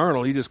Benedict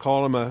Arnold, you just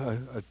call him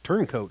a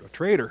turncoat, a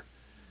traitor.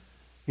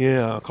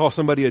 Call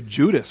somebody a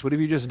Judas. What have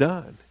you just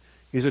done?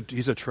 He's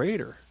a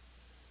traitor.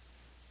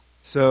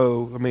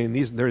 So,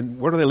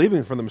 what are they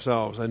leaving for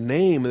themselves? A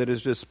name that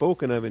is just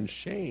spoken of in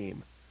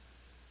shame.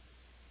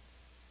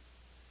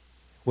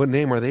 What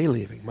name are they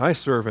leaving? My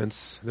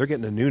servants, they're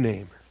getting a new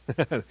name.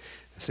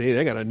 See,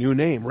 they got a new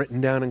name written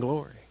down in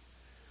glory.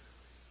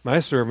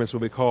 My servants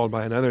will be called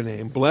by another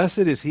name. Blessed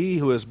is he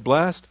who is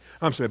blessed.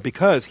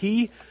 Because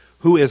he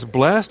who is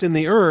blessed in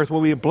the earth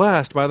will be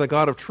blessed by the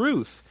God of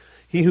truth.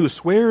 He who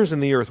swears in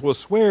the earth will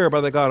swear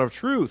by the God of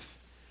truth.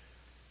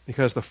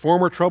 Because the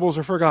former troubles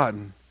are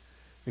forgotten.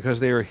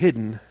 Because they are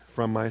hidden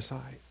from my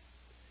sight.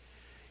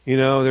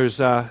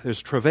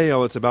 There's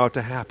travail that's about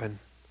to happen.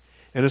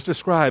 And it's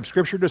described,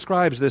 Scripture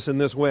describes this in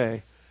this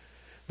way,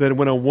 that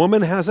when a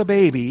woman has a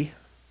baby,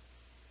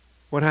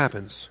 what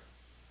happens?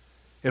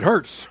 It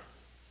hurts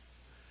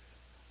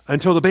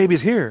until the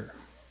baby's here.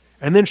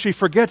 And then she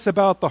forgets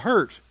about the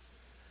hurt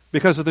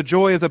because of the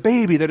joy of the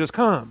baby that has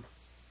come.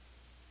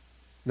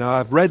 Now,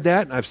 I've read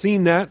that, I've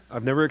seen that,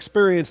 I've never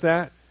experienced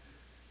that,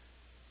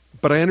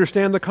 but I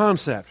understand the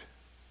concept.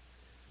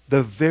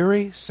 The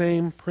very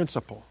same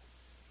principle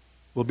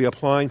will be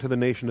applying to the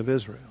nation of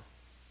Israel.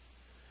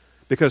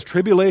 Because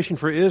tribulation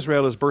for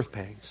Israel is birth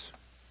pangs.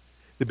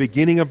 The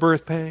beginning of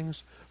birth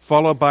pangs,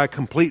 followed by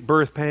complete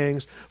birth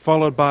pangs,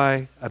 followed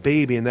by a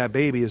baby, and that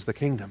baby is the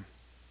kingdom.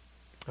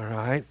 All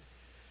right?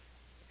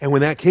 And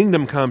when that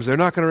kingdom comes, they're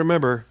not going to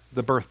remember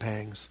the birth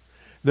pangs.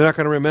 They're not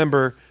going to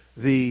remember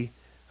the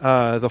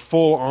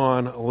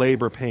full-on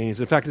labor pains.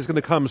 In fact, it's going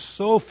to come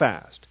so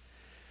fast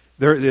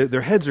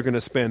their heads are going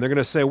to spin. They're going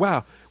to say,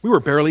 wow, we were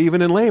barely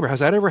even in labor. Has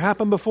that ever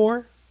happened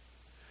before?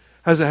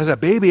 Has a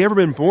baby ever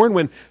been born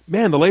when,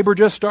 man, the labor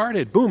just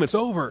started? Boom, it's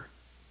over.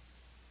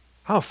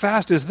 How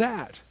fast is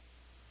that?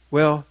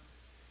 Well,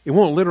 it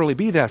won't literally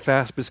be that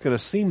fast, but it's going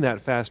to seem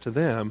that fast to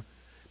them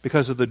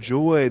because of the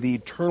joy, the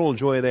eternal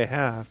joy they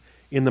have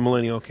in the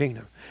millennial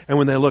kingdom. And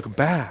when they look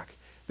back,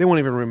 they won't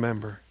even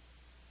remember.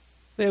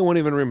 They won't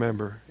even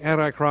remember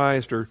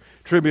Antichrist or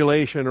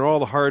tribulation or all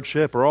the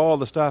hardship or all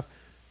the stuff.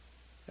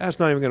 That's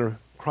not even going to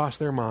cross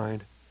their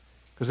mind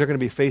because they're going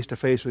to be face to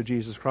face with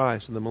Jesus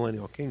Christ in the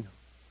millennial kingdom.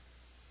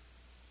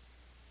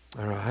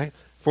 All right?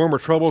 Former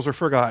troubles are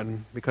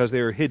forgotten because they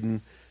are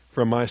hidden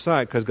from my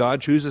sight. Because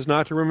God chooses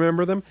not to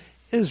remember them,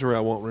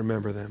 Israel won't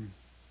remember them.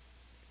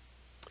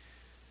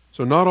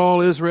 So not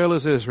all Israel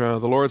is Israel.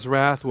 The Lord's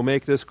wrath will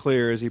make this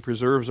clear as he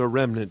preserves a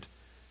remnant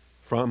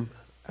from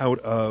out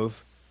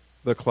of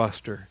the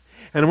cluster.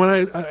 And when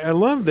I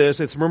love this,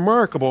 it's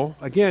remarkable.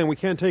 Again, we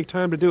can't take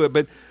time to do it,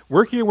 but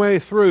work your way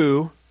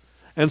through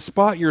and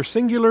spot your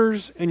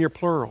singulars and your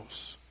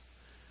plurals.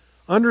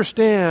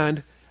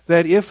 Understand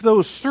that if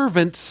those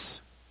servants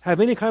have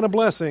any kind of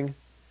blessing,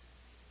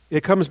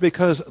 it comes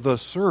because the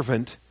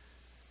servant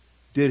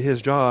did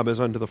his job as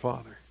unto the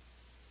Father.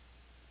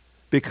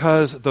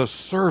 Because the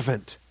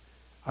servant,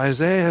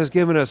 Isaiah has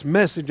given us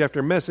message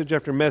after message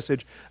after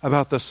message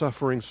about the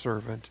suffering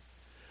servant,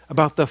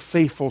 about the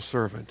faithful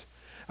servant,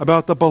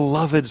 about the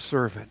beloved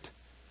servant,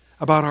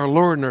 about our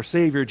Lord and our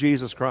Savior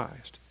Jesus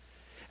Christ.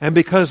 And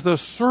because the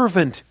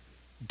servant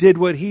did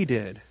what he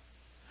did,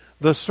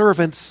 the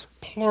servants,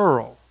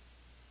 plural,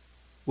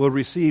 will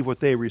receive what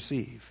they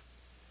receive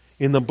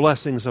in the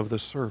blessings of the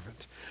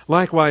servant.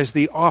 Likewise,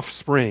 the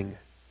offspring.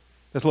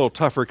 That's a little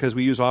tougher because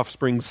we use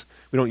offsprings.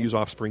 We don't use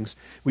offsprings.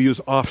 We use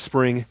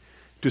offspring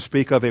to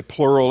speak of a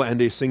plural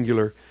and a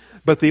singular.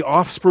 But the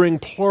offspring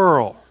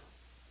plural,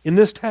 in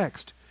this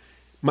text,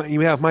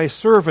 you have my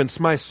servants,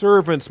 my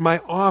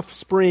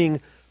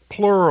offspring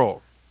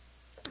plural,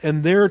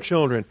 and their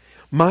children.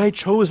 My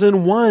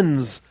chosen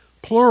ones,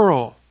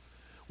 plural.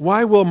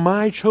 Why will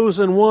my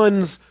chosen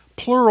ones,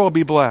 plural,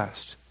 be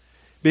blessed?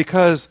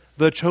 Because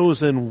the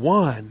chosen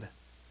one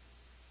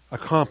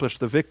accomplished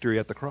the victory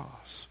at the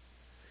cross.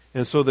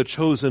 And so the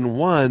chosen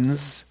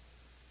ones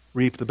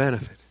reap the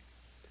benefit.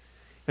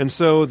 And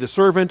so the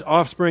servant,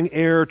 offspring,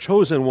 heir,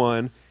 chosen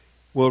one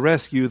will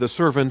rescue the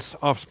servant's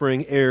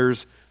offspring,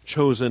 heirs,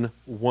 chosen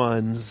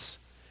ones.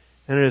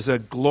 And it is a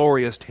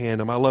glorious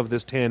tandem. I love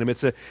this tandem.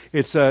 It's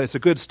a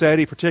good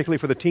study, particularly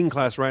for the teen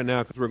class right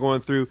now, because we're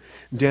going through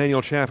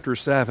Daniel chapter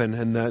 7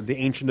 and the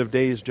Ancient of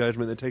Days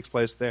judgment that takes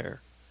place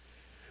there,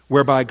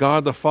 whereby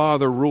God the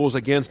Father rules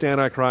against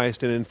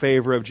Antichrist and in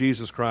favor of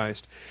Jesus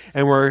Christ,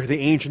 and where the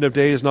Ancient of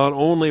Days not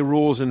only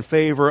rules in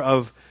favor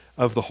of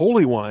the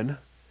Holy One,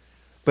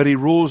 but he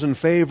rules in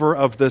favor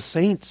of the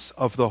saints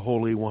of the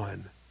Holy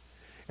One.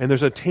 And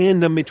there's a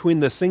tandem between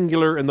the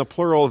singular and the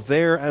plural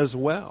there as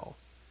well.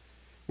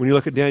 When you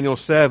look at Daniel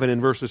 7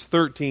 in verses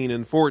 13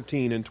 and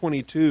 14 and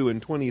 22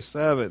 and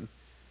 27.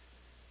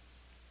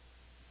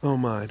 Oh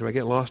my, do I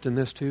get lost in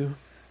this too?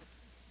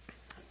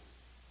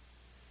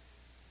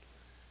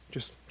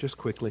 Just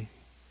quickly.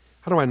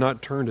 How do I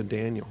not turn to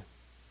Daniel?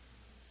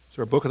 Is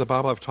there a book of the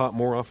Bible I've taught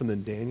more often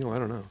than Daniel? I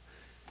don't know.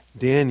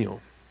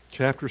 Daniel,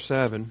 chapter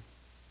 7.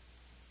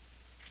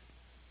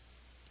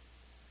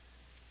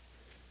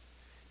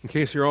 In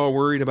case you're all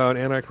worried about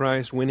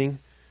Antichrist winning,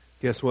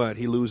 guess what?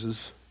 He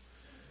loses.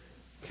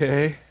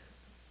 Okay?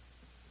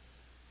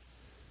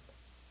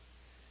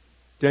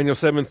 Daniel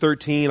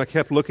 7:13, I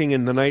kept looking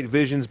in the night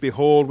visions,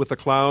 behold, with the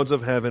clouds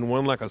of heaven,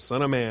 one like a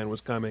son of man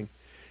was coming.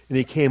 And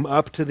he came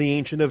up to the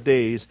Ancient of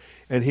Days,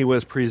 and he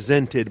was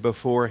presented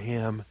before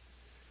him.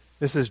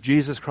 This is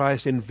Jesus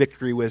Christ in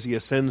victory as he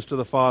ascends to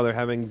the Father,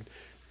 having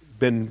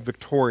been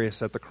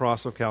victorious at the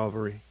cross of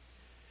Calvary.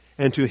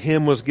 And to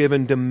him was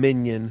given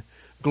dominion,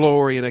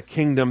 glory, and a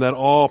kingdom that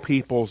all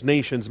peoples,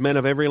 nations, men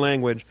of every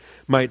language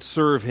might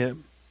serve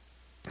him.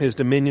 His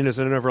dominion is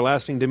an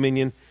everlasting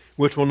dominion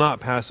which will not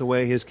pass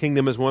away. His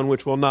kingdom is one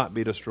which will not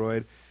be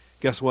destroyed.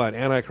 Guess what?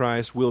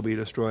 Antichrist will be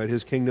destroyed.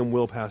 His kingdom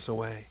will pass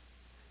away.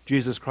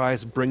 Jesus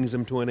Christ brings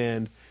him to an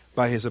end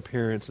by his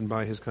appearance and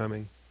by his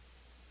coming.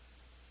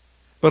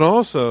 But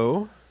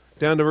also,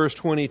 down to verse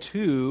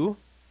 22,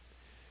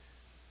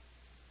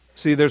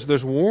 see,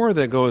 there's war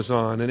that goes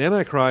on, and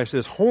Antichrist,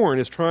 his horn,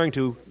 is trying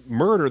to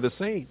murder the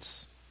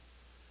saints.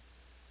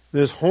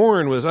 This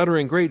horn was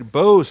uttering great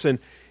boasts, and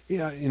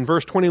in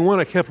verse 21,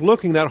 I kept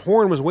looking, that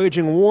horn was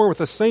waging war with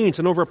the saints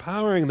and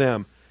overpowering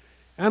them.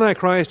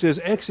 Antichrist is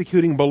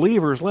executing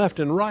believers left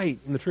and right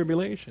in the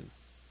tribulation.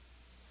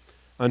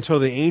 Until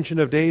the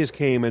Ancient of Days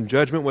came and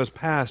judgment was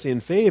passed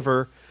in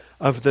favor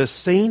of the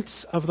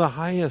saints of the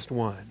highest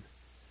one.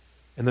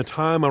 And the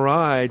time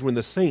arrived when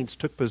the saints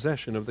took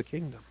possession of the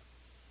kingdom.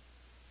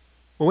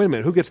 Well, wait a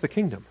minute, who gets the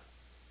kingdom?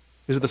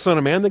 Is it the Son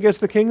of Man that gets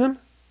the kingdom?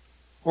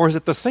 Or is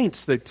it the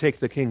saints that take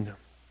the kingdom?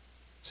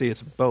 See,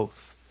 it's both.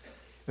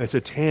 It's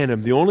a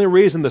tandem. The only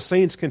reason the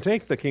saints can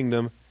take the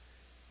kingdom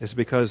is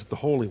because the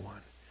Holy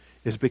One,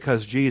 is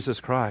because Jesus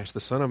Christ,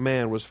 the Son of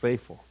Man, was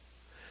faithful.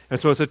 And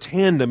so it's a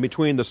tandem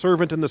between the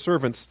servant and the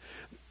servants,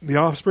 the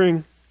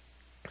offspring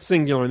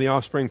singular and the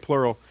offspring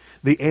plural,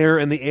 the heir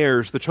and the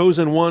heirs, the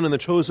chosen one and the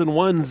chosen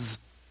ones.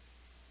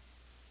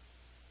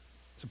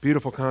 It's a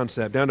beautiful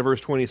concept. Down to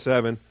verse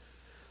 27.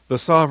 The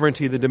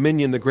sovereignty, the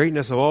dominion, the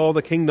greatness of all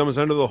the kingdoms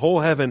under the whole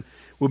heaven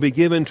will be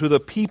given to the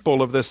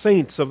people of the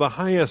saints of the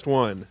highest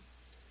one.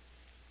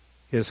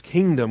 His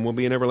kingdom will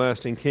be an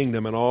everlasting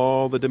kingdom, and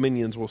all the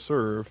dominions will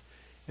serve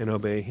and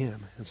obey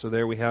him. And so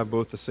there we have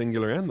both the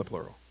singular and the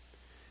plural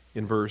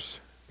in verse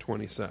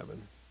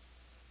 27.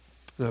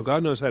 Now,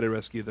 God knows how to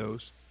rescue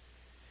those.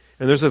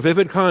 And there's a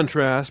vivid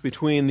contrast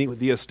between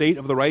the estate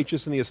of the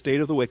righteous and the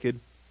estate of the wicked.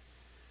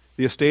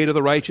 The estate of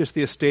the righteous,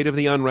 the estate of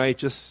the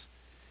unrighteous.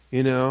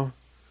 You know,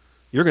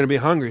 you're going to be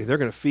hungry. They're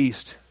going to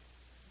feast.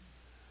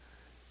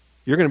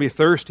 You're going to be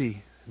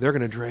thirsty. They're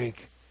going to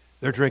drink.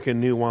 They're drinking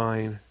new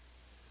wine.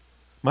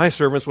 My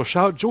servants will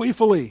shout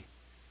joyfully.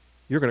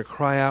 You're going to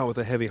cry out with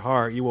a heavy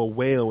heart. You will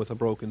wail with a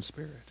broken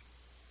spirit.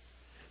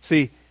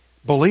 See,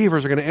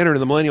 believers are going to enter into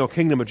the millennial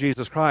kingdom of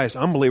Jesus Christ.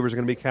 Unbelievers are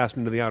going to be cast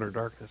into the outer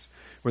darkness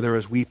where there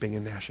is weeping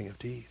and gnashing of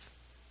teeth.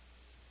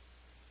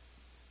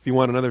 If you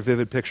want another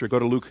vivid picture, go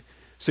to Luke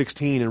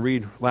 16 and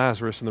read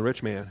Lazarus and the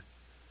rich man.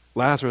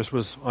 Lazarus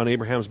was on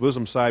Abraham's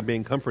bosom side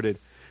being comforted.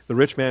 The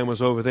rich man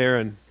was over there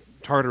in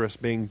Tartarus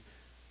being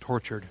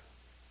tortured,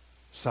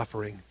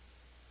 suffering.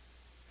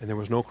 And there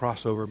was no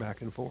crossover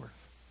back and forth.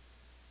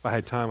 If I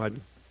had time,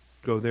 I'd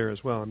go there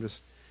as well. I'm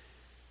just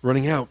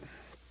running out.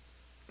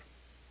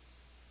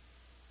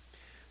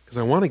 Because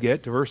I want to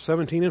get to verse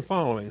 17 and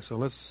following. So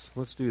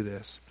let's do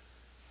this.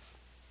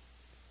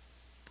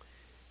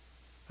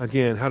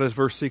 Again, how does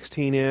verse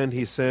 16 end?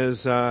 He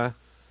says,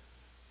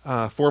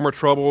 former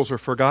troubles are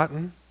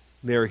forgotten.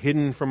 They are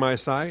hidden from my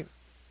sight.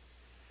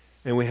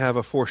 And we have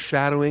a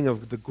foreshadowing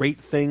of the great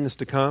things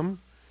to come.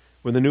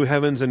 When the new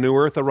heavens and new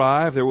earth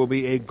arrive, there will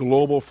be a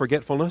global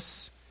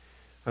forgetfulness.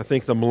 I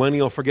think the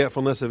millennial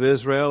forgetfulness of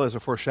Israel is a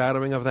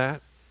foreshadowing of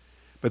that.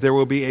 But there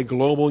will be a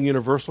global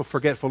universal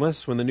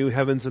forgetfulness when the new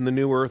heavens and the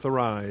new earth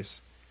arise.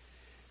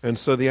 And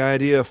so the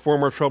idea of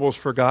former troubles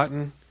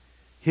forgotten,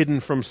 hidden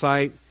from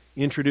sight,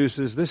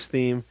 introduces this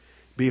theme.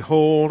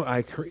 Behold,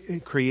 I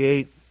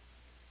create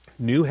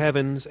new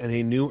heavens and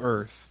a new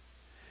earth.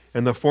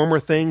 And the former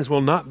things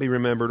will not be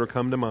remembered or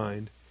come to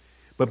mind.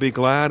 But be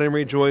glad and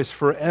rejoice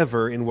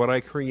forever in what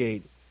I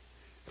create.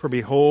 For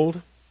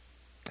behold,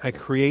 I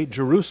create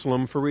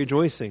Jerusalem for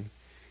rejoicing,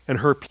 and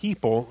her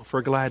people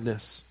for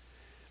gladness.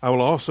 I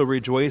will also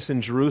rejoice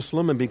in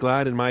Jerusalem and be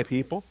glad in my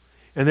people,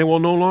 and there will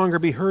no longer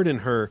be heard in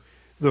her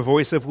the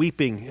voice of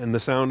weeping and the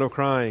sound of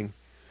crying.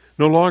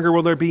 No longer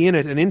will there be in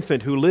it an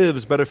infant who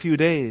lives but a few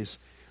days,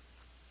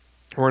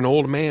 or an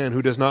old man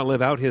who does not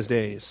live out his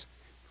days.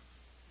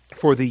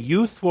 For the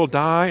youth will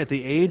die at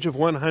the age of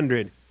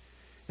 100,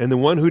 and the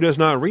one who does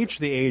not reach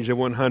the age of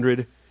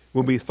 100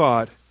 will be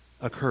thought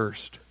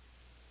accursed.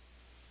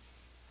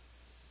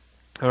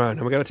 All right,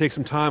 now we've got to take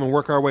some time and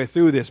work our way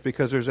through this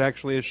because there's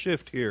actually a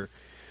shift here.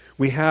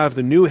 We have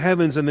the new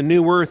heavens and the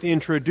new earth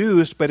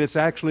introduced, but it's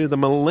actually the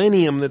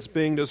millennium that's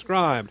being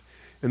described.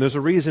 And there's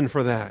a reason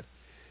for that.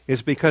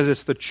 It's because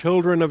it's the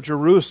children of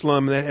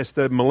Jerusalem, it's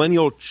the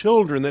millennial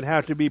children that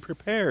have to be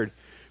prepared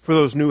for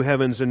those new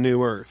heavens and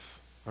new earth.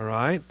 All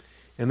right?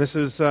 And this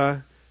is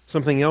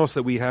something else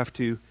that we have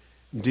to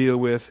deal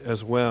with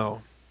as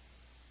well.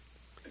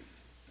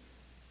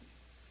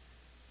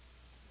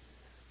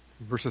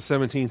 Verses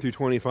 17 through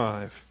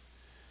 25.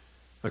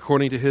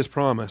 According to his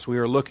promise, we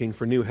are looking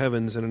for new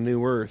heavens and a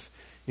new earth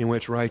in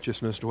which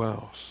righteousness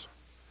dwells.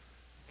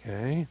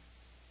 Okay?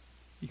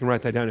 You can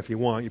write that down if you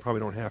want. You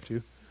probably don't have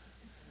to.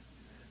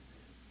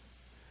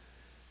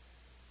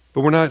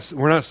 But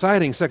we're not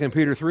citing 2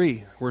 Peter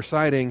 3. We're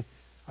citing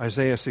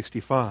Isaiah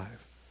 65,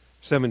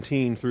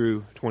 17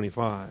 through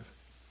 25.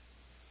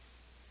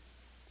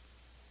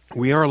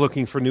 We are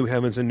looking for new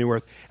heavens and new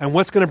earth. And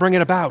what's going to bring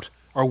it about?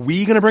 Are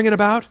we going to bring it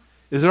about?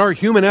 Is it our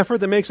human effort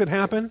that makes it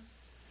happen?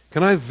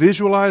 Can I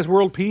visualize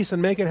world peace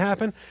and make it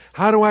happen?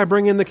 How do I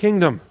bring in the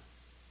kingdom?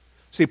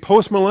 See,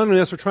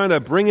 post-millennialists are trying to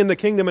bring in the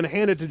kingdom and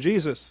hand it to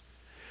Jesus.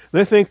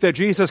 They think that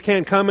Jesus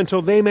can't come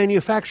until they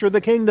manufacture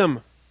the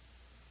kingdom.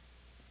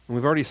 And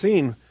we've already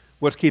seen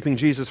what's keeping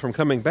Jesus from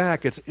coming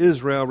back. It's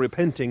Israel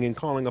repenting and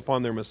calling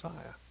upon their Messiah.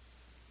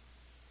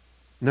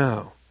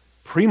 No.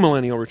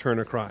 Premillennial return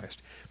of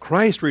Christ.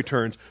 Christ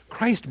returns.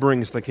 Christ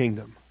brings the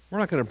kingdom. We're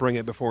not going to bring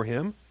it before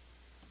him.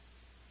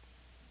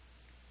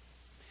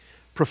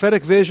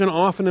 Prophetic vision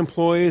often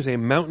employs a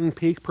mountain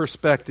peak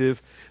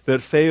perspective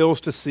that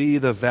fails to see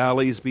the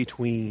valleys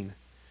between.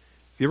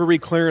 If you ever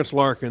read Clarence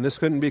Larkin, this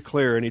couldn't be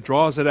clearer, and he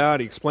draws it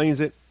out, he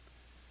explains it.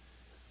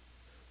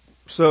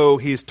 So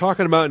he's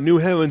talking about new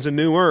heavens and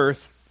new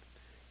earth.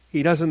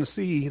 He doesn't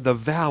see the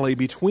valley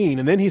between.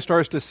 And then he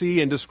starts to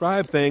see and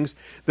describe things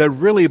that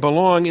really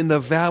belong in the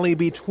valley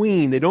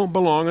between. They don't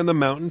belong on the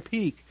mountain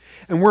peak.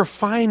 And we're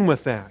fine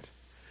with that.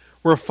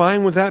 We're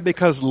fine with that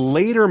because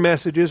later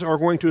messages are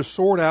going to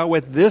sort out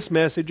what this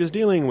message is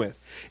dealing with.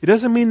 It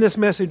doesn't mean this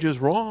message is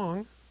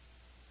wrong.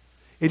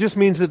 It just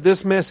means that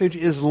this message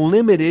is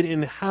limited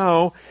in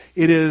how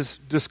it is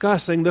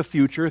discussing the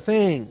future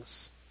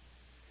things.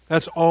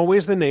 That's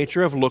always the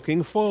nature of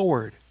looking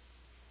forward.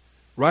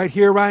 Right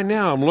here, right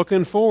now, I'm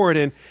looking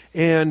forward,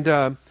 and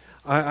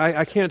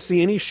I can't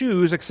see any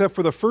shoes except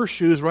for the first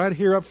shoes right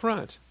here up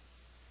front.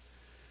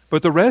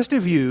 But the rest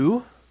of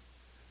you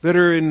that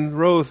are in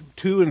row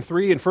 2 and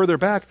 3 and further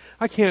back,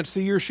 I can't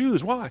see your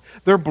shoes. Why?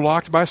 They're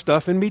blocked by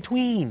stuff in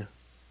between.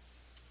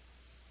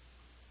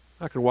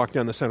 I could walk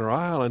down the center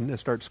aisle and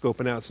start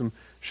scoping out some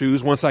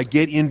shoes. Once I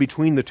get in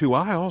between the two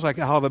aisles, I'll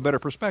have a better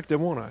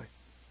perspective, won't I?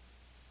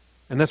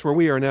 And that's where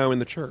we are now in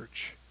the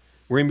church.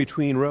 We're in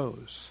between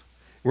rows.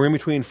 We're in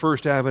between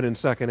First Advent and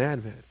Second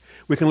Advent.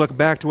 We can look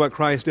back to what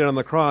Christ did on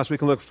the cross. We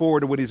can look forward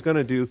to what He's going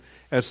to do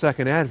at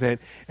Second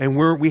Advent. And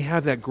we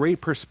have that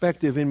great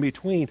perspective in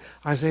between.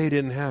 Isaiah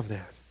didn't have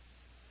that.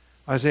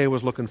 Isaiah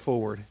was looking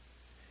forward.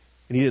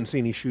 And he didn't see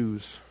any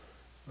shoes.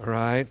 All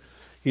right?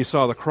 He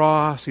saw the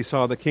cross. He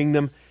saw the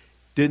kingdom.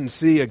 Didn't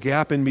see a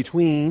gap in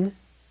between.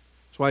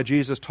 That's why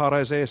Jesus taught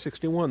Isaiah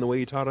 61 the way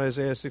He taught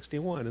Isaiah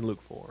 61 in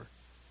Luke 4.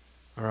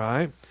 All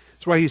right?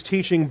 That's why He's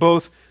teaching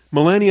both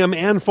millennium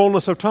and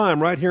fullness of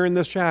time right here in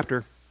this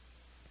chapter.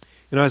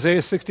 In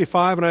Isaiah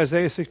 65 and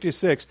Isaiah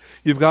 66,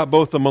 you've got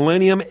both the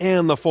millennium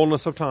and the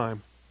fullness of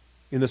time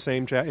in the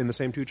same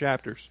two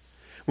chapters.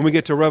 When we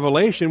get to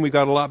Revelation, we've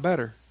got a lot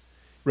better.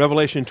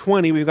 Revelation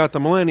 20, we've got the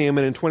millennium,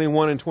 and in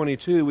 21 and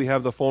 22, we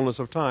have the fullness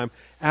of time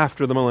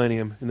after the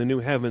millennium in the new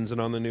heavens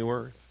and on the new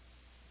earth.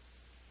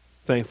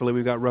 Thankfully,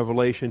 we've got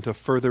Revelation to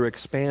further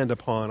expand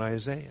upon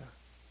Isaiah.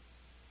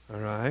 All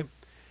right?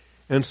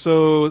 And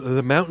so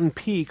the mountain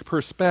peak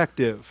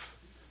perspective.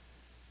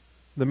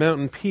 The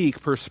mountain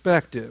peak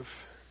perspective.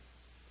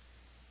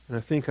 And I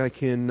think I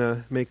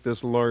can make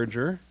this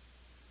larger.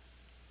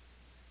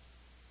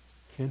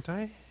 Can't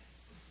I?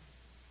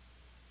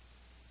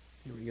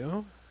 Here we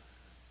go.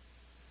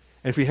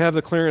 And if you have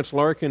the Clarence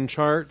Larkin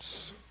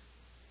charts,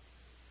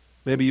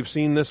 maybe you've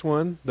seen this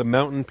one, the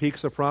mountain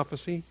peaks of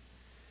prophecy.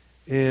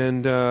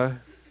 And, you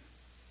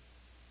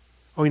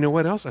know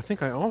what else? I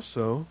think I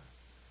also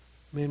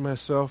made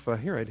myself,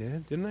 here I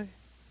did, didn't I?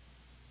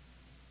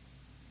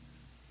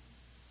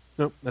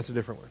 Nope, that's a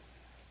different one.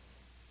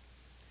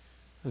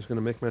 I was going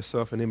to make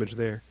myself an image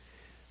there.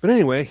 But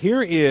anyway,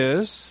 here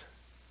is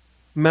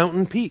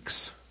mountain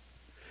peaks.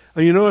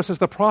 And you notice as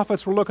the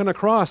prophets were looking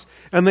across,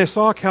 and they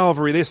saw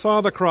Calvary, they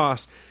saw the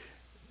cross,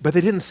 but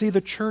they didn't see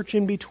the church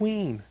in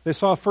between. They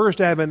saw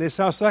First Advent, they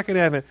saw Second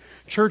Advent.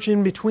 Church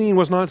in between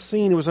was not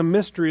seen. It was a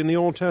mystery in the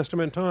Old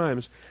Testament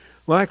times.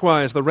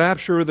 Likewise, the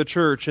rapture of the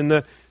church in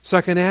the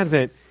Second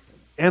Advent,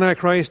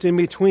 Antichrist in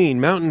between,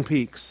 mountain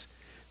peaks.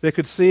 They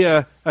could see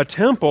a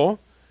temple.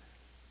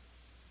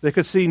 They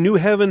could see new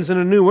heavens and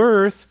a new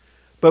earth,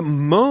 but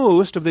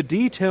most of the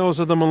details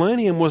of the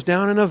millennium was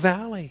down in a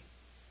valley.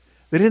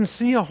 They didn't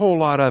see a whole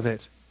lot of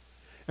it.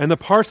 And the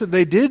parts that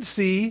they did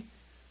see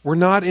were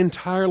not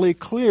entirely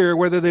clear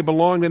whether they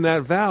belonged in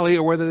that valley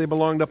or whether they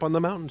belonged up on the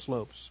mountain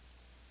slopes.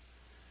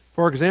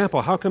 For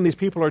example, how come these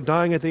people are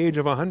dying at the age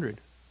of 100?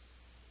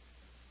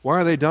 Why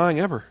are they dying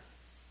ever?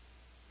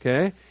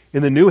 Okay?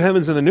 In the new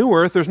heavens and the new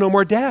earth, there's no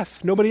more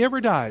death. Nobody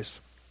ever dies.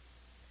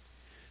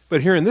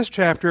 But here in this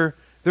chapter,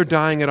 they're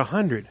dying at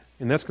 100,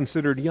 and that's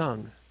considered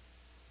young.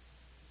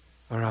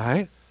 All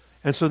right?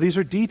 And so these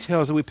are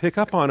details that we pick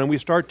up on, and we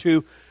start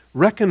to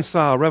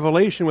reconcile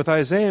Revelation with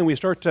Isaiah, and we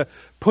start to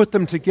put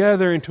them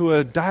together into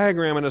a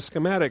diagram and a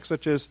schematic,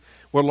 such as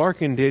what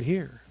Larkin did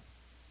here.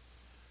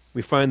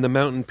 We find the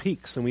mountain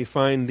peaks, and we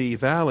find the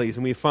valleys,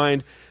 and we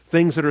find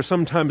things that are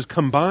sometimes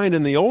combined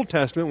in the Old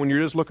Testament when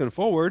you're just looking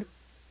forward,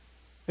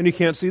 and you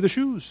can't see the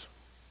shoes.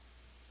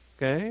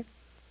 Okay?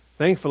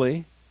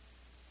 Thankfully,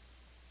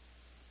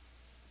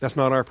 that's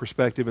not our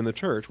perspective in the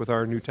church with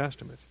our New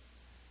Testament.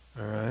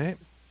 All right?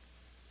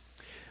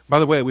 By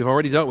the way, we've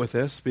already dealt with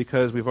this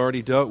because we've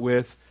already dealt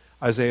with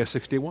Isaiah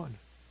 61.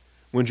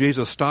 When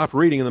Jesus stopped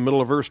reading in the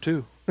middle of verse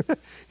 2.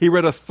 He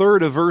read a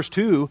third of verse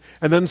 2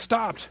 and then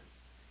stopped.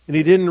 And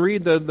he didn't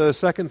read the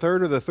second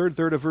third or the third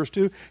third of verse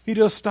 2. He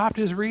just stopped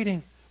his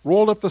reading,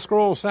 rolled up the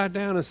scroll, sat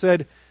down and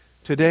said,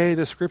 "Today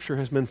the scripture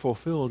has been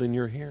fulfilled in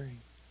your hearing."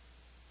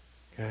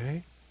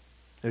 Okay?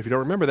 And if you don't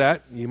remember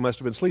that, you must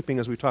have been sleeping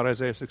as we taught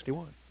Isaiah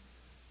 61.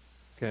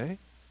 Okay?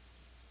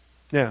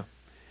 Now,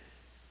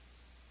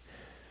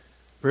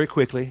 very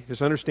quickly,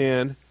 just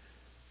understand,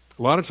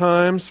 a lot of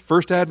times,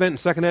 First Advent and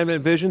Second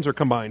Advent visions are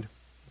combined.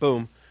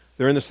 Boom.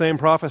 They're in the same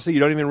prophecy. You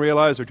don't even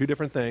realize they're two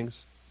different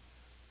things,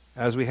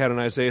 as we had in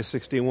Isaiah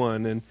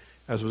 61 and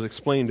as was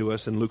explained to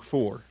us in Luke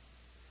 4.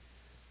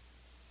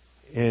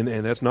 And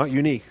that's not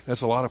unique.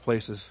 That's a lot of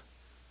places.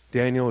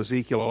 Daniel,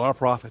 Ezekiel, a lot of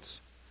prophets.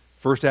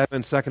 First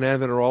Advent, Second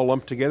Advent are all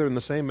lumped together in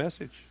the same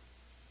message.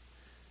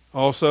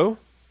 Also,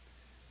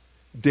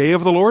 Day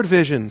of the Lord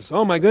visions.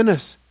 Oh my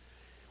goodness.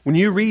 When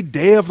you read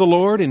Day of the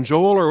Lord in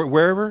Joel or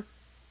wherever,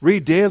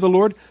 read Day of the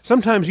Lord,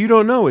 sometimes you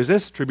don't know, is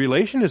this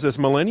tribulation? Is this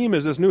millennium?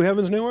 Is this new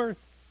heavens, new earth?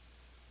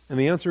 And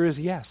the answer is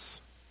yes.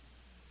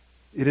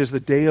 It is the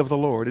day of the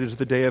Lord. It is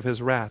the day of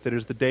his wrath. It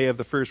is the day of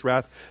the first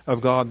wrath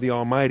of God the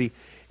Almighty.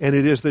 And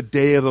it is the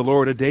day of the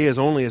Lord. A day is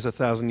only as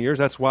 1,000 years.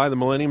 That's why the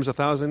millennium is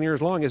 1,000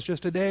 years long. It's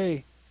just a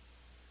day.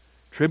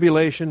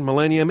 Tribulation,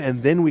 millennium,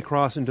 and then we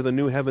cross into the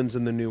new heavens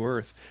and the new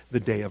earth, the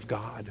day of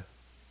God.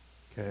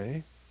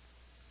 Okay?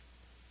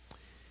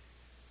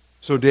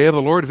 So day of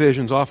the Lord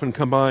visions often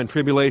combine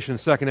tribulation,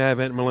 second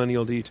advent,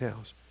 millennial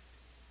details.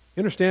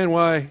 You understand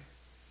why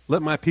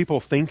let my people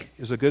think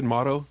is a good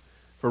motto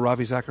for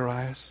Ravi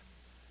Zacharias?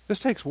 This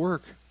takes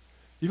work.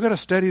 You've got to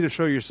study to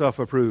show yourself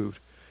approved.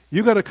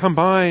 You've got to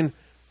combine.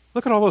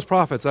 Look at all those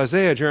prophets,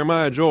 Isaiah,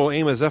 Jeremiah, Joel,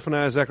 Amos,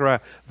 Zephaniah, Zechariah.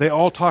 They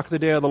all talk the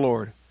day of the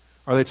Lord.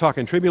 Are they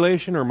talking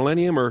tribulation or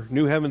millennium or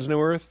new heavens, new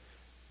earth?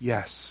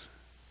 Yes.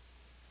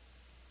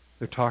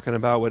 They're talking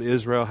about what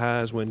Israel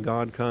has when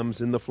God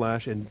comes in the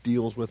flesh and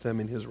deals with them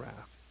in his wrath.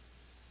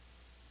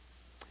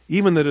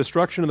 Even the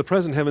destruction of the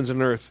present heavens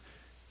and earth,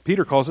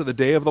 Peter calls it the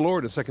day of the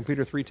Lord in 2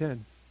 Peter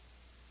 3:10.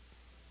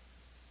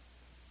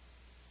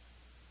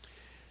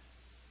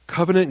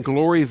 Covenant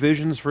glory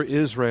visions for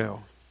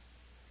Israel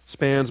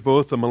spans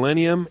both the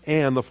millennium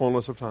and the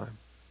fullness of time.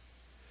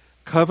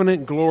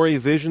 Covenant glory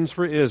visions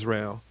for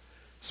Israel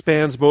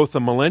spans both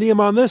the millennium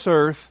on this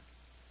earth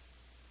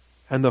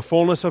and the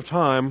fullness of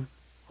time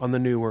on the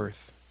new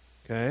earth.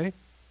 Okay?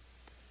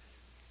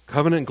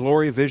 Covenant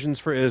glory visions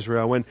for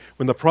Israel. When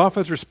the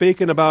prophets are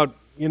speaking about,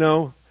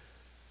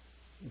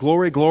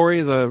 glory,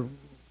 glory, the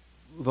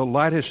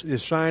light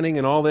is shining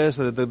and all this,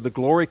 the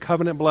glory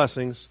covenant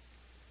blessings,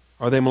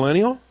 are they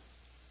millennial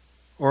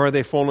or are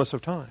they fullness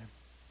of time?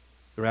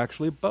 They're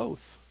actually both.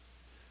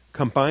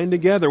 Combined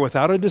together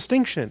without a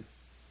distinction,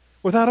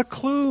 without a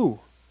clue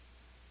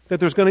that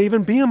there's going to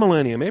even be a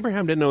millennium.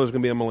 Abraham didn't know there was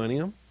going to be a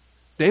millennium.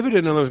 David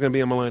didn't know there was going to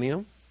be a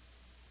millennium.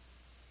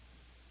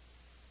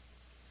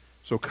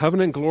 So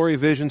covenant glory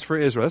visions for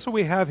Israel. That's what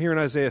we have here in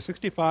Isaiah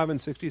 65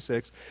 and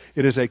 66.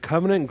 It is a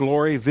covenant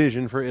glory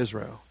vision for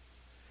Israel.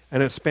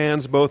 And it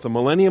spans both the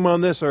millennium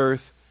on this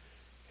earth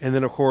and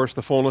then, of course,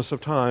 the fullness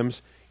of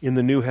times in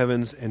the new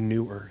heavens and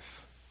new earth.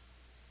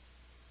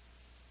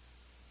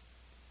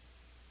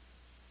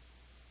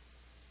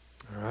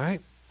 All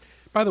right?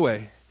 By the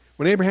way,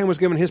 when Abraham was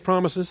given his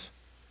promises,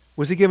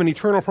 was he given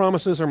eternal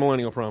promises or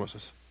millennial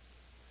promises?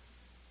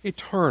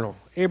 Eternal.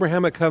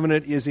 Abrahamic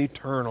covenant is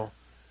eternal.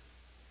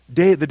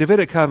 The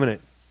Davidic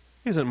covenant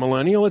isn't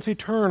millennial, it's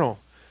eternal.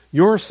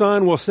 Your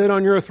son will sit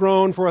on your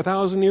throne for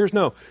 1,000 years.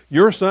 No,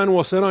 your son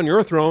will sit on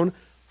your throne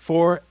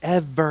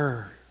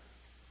forever.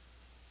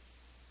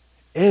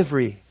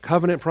 Every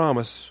covenant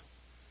promise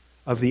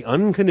of the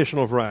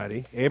unconditional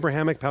variety,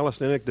 Abrahamic,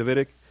 Palestinic,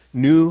 Davidic, the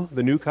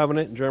new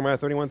covenant in Jeremiah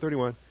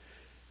 31:31,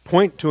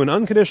 point to an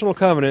unconditional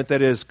covenant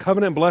that is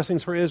covenant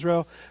blessings for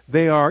Israel.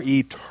 They are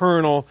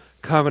eternal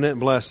covenant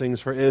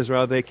blessings for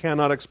Israel. They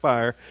cannot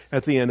expire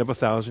at the end of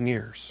 1,000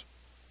 years.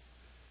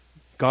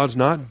 God's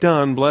not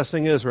done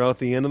blessing Israel at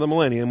the end of the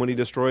millennium when he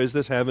destroys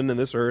this heaven and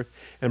this earth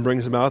and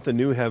brings about the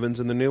new heavens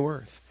and the new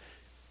earth.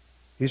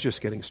 He's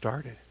just getting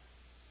started.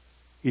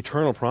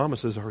 Eternal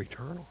promises are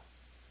eternal.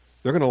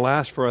 They're going to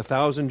last for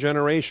 1,000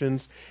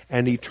 generations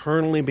and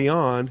eternally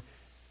beyond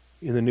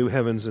in the new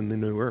heavens and the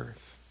new earth.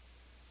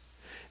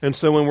 And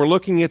so when we're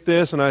looking at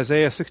this in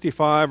Isaiah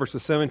 65,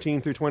 verses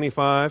 17 through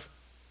 25,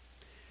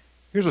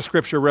 here's a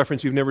scripture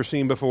reference you've never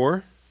seen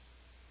before.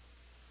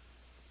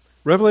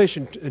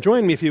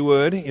 Join me if you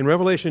would, in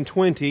Revelation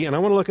 20, and I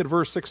want to look at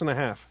verse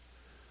 6.5.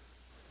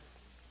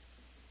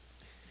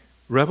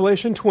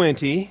 Revelation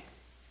 20.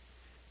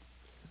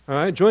 All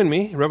right, join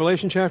me,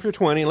 Revelation chapter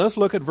 20. Let's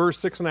look at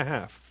verse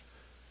 6.5.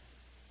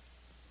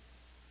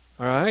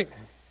 All right?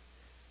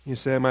 You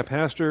say, my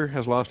pastor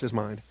has lost his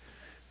mind.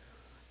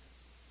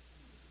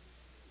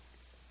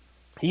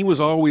 He was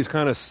always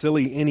kind of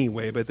silly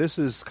anyway, but this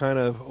is kind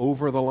of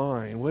over the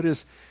line. What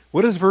is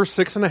verse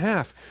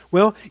 6.5?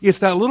 Well, it's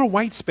that little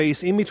white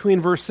space in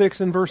between verse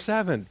 6 and verse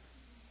 7.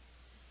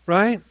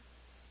 Right?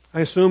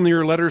 I assume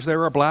your letters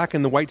there are black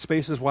and the white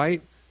space is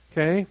white.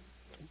 Okay?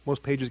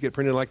 Most pages get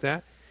printed like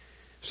that.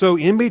 So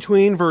in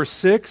between verse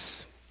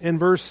 6 and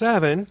verse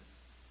 7,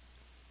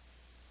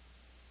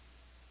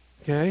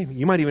 okay,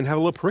 you might even have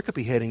a little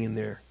pericope heading in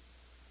there.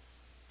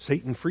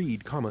 Satan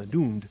freed,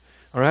 doomed.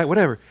 All right,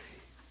 whatever.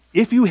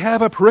 If you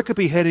have a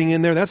pericope heading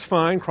in there, that's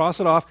fine, cross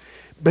it off.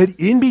 But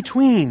in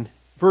between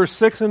verse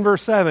 6 and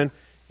verse 7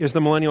 is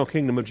the millennial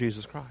kingdom of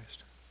Jesus Christ.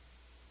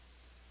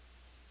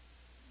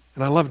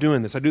 And I love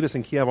doing this. I do this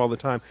in Kiev all the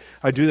time.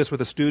 I do this with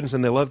the students,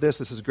 and they love this.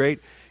 This is great.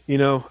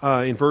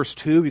 In verse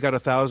 2, you got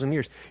 1,000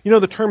 years.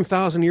 The term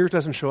 1,000 years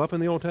doesn't show up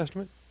in the Old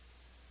Testament.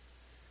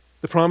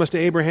 The promise to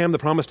Abraham, the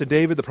promise to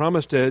David, the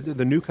promise to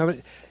the new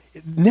covenant.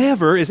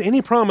 Never is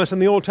any promise in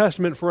the Old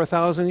Testament for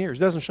 1,000 years.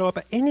 It doesn't show up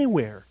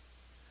anywhere.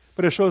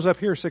 But it shows up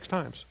here 6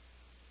 times.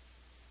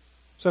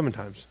 7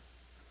 times.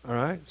 All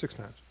right? 6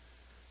 times.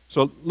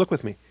 So look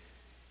with me.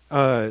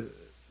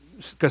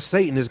 Because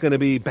Satan is going to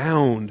be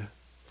bound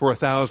for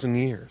 1,000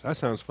 years. That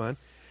sounds fun.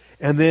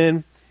 And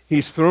then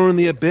he's thrown in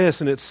the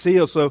abyss and it's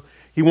sealed. So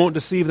He won't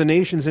deceive the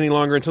nations any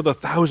longer until the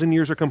 1,000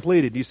 years are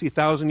completed. Do you see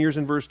 1,000 years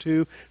in verse 2?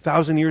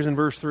 1,000 years in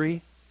verse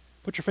 3?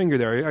 Put your finger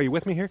there. Are you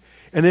with me here?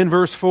 And then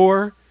verse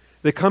 4,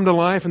 they come to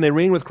life and they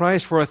reign with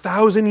Christ for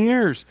 1,000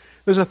 years.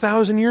 There's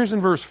 1,000 years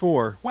in verse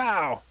 4.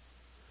 Wow.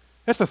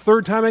 That's the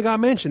third time it got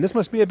mentioned. This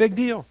must be a big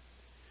deal.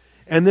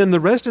 And then the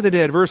rest of the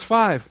dead, verse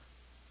 5,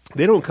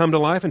 they don't come to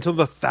life until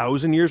the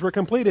 1,000 years were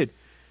completed.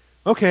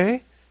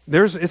 Okay,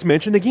 it's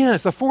mentioned again.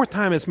 It's the fourth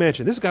time it's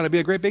mentioned. This has got to be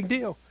a great big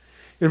deal.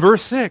 In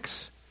verse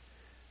 6,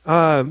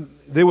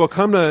 they will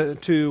come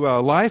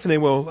to life and they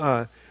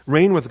will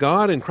reign with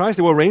God in Christ.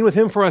 They will reign with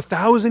Him for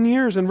 1,000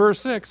 years in verse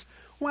 6.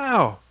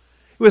 Wow.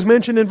 It was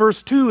mentioned in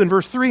verse 2, in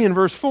verse 3, in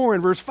verse 4,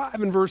 in verse 5,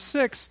 in verse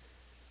 6.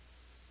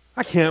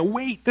 I can't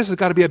wait. This has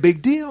got to be a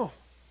big deal.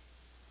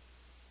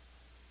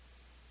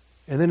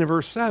 And then in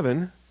verse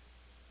 7,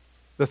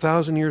 the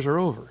 1,000 years are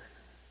over.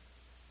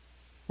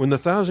 When the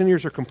 1,000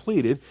 years are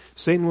completed,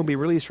 Satan will be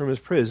released from his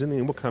prison and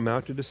he will come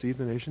out to deceive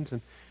the nations.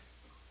 And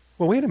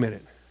well, wait a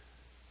minute.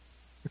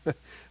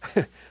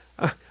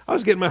 I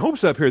was getting my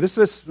hopes up here. This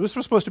was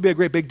supposed to be a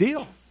great big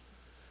deal.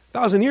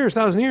 1,000 years,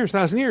 1,000 years,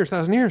 1,000 years,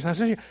 1,000 years,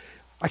 1,000 years.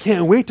 I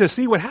can't wait to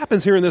see what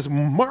happens here in this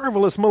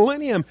marvelous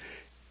millennium.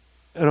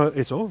 And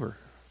it's over.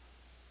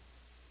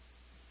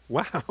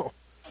 Wow.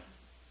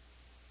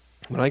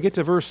 When I get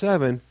to verse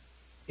 7,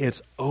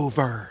 it's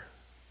over.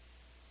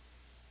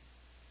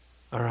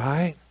 All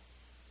right?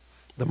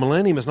 The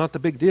millennium is not the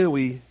big deal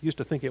we used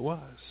to think it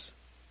was.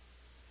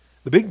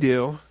 The big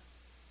deal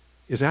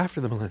is after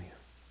the millennium.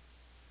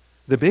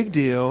 The big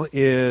deal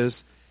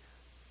is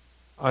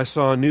I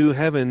saw new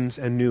heavens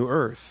and new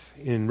earth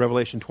in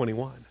Revelation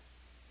 21.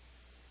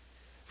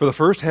 For the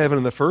first heaven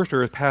and the first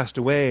earth passed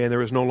away, and there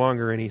was no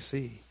longer any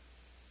sea.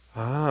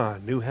 Ah,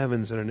 new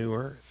heavens and a new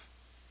earth.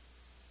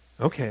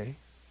 Okay.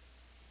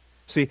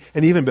 See,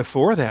 and even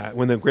before that,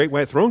 when the great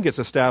white throne gets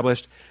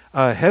established,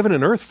 heaven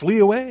and earth flee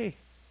away.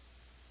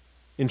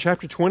 In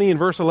chapter 20 and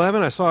verse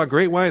 11, I saw a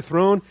great white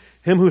throne,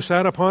 him who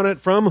sat upon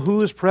it, from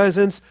whose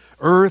presence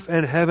earth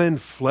and heaven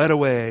fled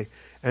away,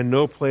 and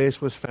no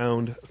place was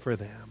found for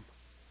them.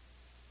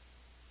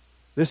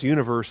 This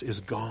universe is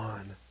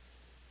gone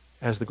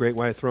as the great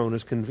white throne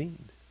is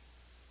convened.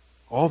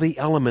 All the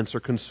elements are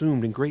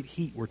consumed in great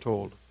heat, we're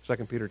told, 2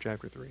 Peter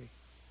chapter 3.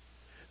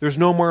 There's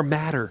no more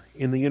matter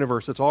in the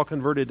universe. It's all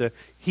converted to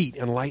heat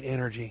and light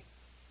energy.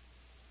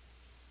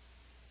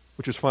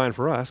 Which is fine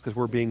for us because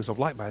we're beings of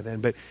light by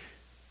then. But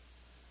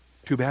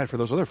too bad for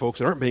those other folks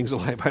that aren't beings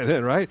of light by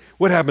then, right?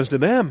 What happens to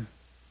them?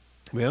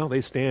 Well,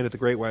 they stand at the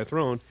great white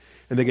throne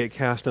and they get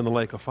cast in the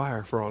lake of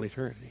fire for all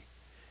eternity.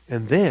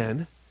 And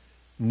then,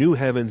 new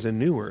heavens and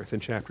new earth in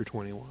chapter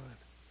 21.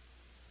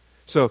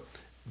 So,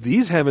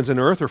 these heavens and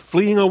earth are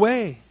fleeing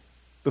away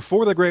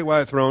before the great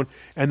white throne,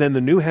 and then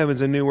the new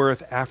heavens and new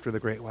earth after the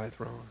great white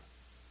throne.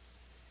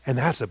 And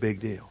that's a big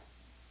deal.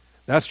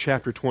 That's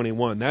chapter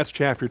 21. That's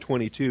chapter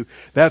 22.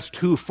 That's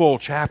 2 full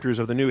chapters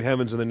of the new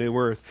heavens and the new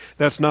earth.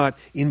 That's not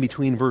in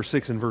between verse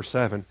 6 and verse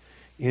 7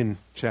 in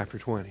chapter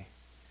 20.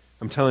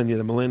 I'm telling you,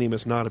 the millennium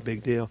is not a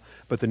big deal,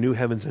 but the new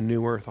heavens and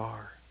new earth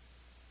are.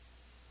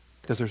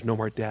 Because there's no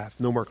more death,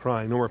 no more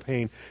crying, no more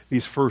pain.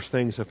 These first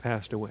things have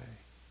passed away.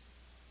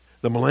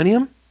 The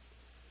millennium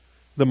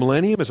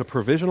is a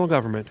provisional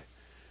government.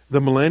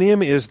 The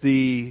millennium is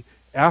the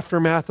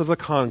aftermath of the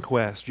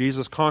conquest.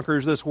 Jesus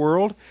conquers this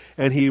world,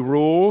 and He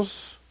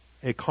rules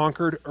a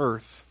conquered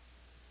earth.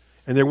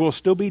 And there will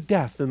still be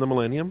death in the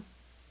millennium.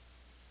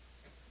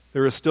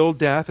 There is still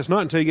death. It's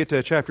not until you get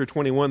to chapter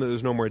 21 that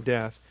there's no more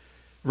death.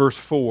 Verse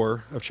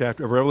 4 of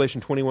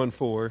Revelation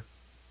 21:4.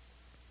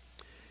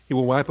 He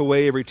will wipe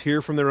away every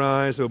tear from their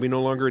eyes. There will be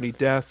no longer any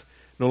death,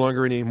 no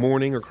longer any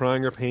mourning or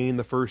crying or pain.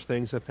 The first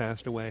things have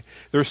passed away.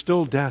 There's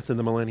still death in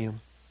the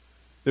millennium.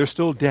 There's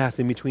still death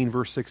in between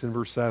verse 6 and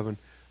verse 7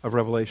 of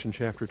Revelation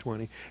chapter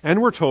 20.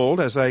 And we're told,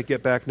 as I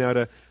get back now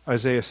to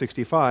Isaiah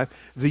 65,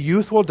 the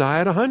youth will die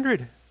at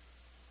 100.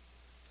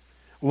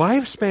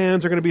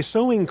 Lifespans are going to be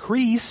so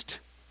increased,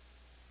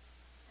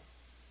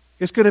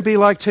 it's going to be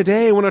like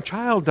today when a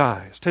child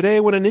dies. Today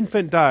when an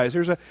infant dies.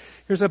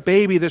 Here's a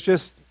baby that's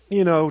just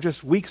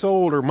weeks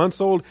old or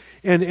months old,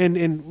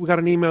 and we got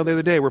an email the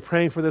other day. We're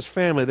praying for this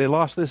family. They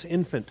lost this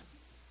infant.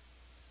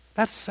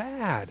 That's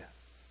sad.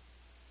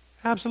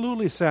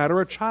 Absolutely sad.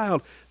 Or a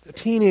child, a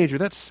teenager,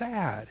 that's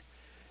sad.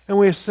 And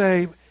we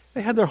say,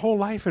 they had their whole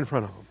life in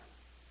front of them.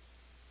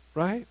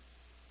 Right?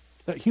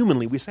 That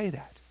humanly, we say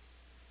that.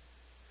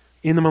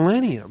 In the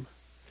millennium,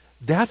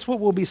 that's what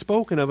will be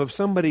spoken of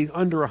somebody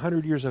under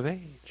 100 years of age.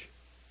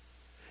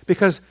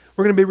 Because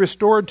we're going to be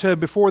restored to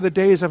before the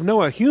days of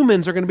Noah.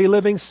 Humans are going to be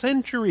living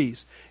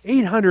centuries,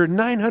 800,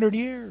 900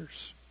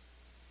 years.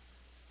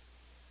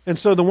 And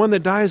so the one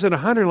that dies at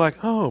 100, like,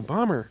 oh,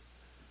 bummer.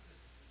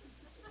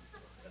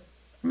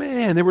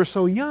 Man, they were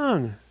so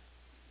young.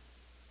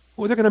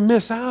 Well, they're going to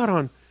miss out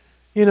on,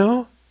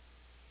 Now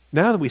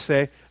that we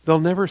say, they'll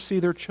never see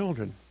their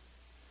children.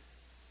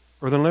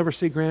 Or they'll never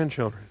see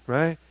grandchildren,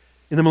 right?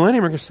 In the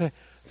millennium, we're going to say,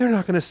 they're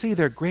not going to see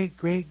their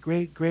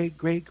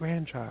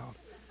great-great-great-great-great-grandchild.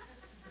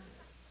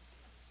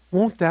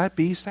 Won't that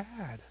be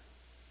sad?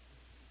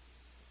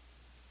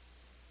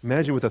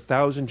 Imagine with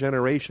 1,000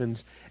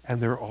 generations,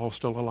 and they're all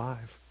still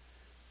alive.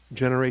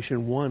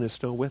 Generation 1 is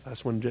still with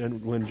us when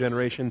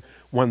generation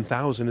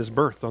 1,000 is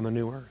birthed on the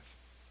new earth.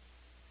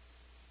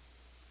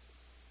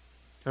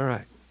 All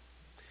right.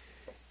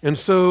 And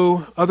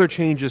so other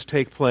changes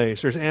take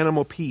place. There's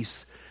animal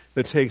peace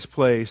that takes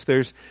place.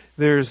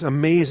 There's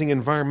amazing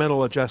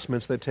environmental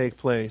adjustments that take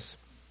place.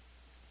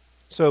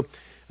 So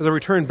as I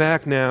return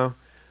back now,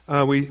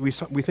 we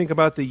think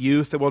about the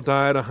youth that will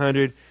die at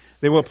 100.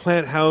 They will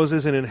plant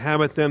houses and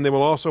inhabit them. They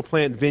will also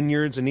plant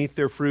vineyards and eat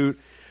their fruit.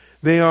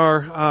 They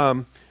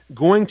are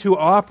going to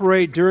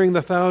operate during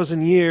the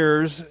 1,000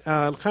 years,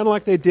 kind of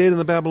like they did in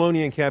the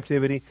Babylonian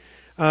captivity.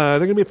 They're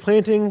going to be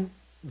planting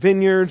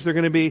vineyards. They're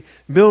going to be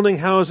building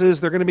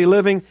houses. They're going to be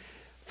living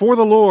for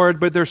the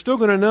Lord, but they're still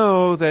going to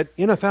know that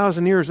in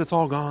 1,000 years it's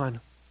all gone.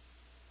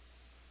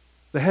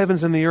 The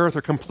heavens and the earth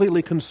are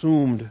completely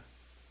consumed.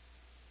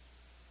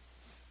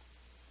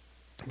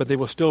 But they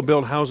will still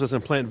build houses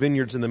and plant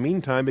vineyards in the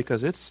meantime,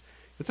 because it's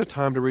a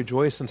time to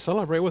rejoice and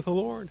celebrate with the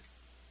Lord.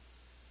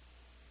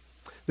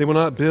 They will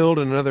not build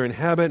and another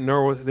inhabit,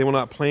 nor they will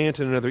not plant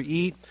and another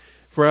eat.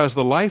 For as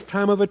the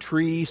lifetime of a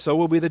tree, so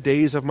will be the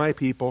days of my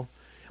people.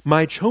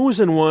 My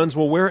chosen ones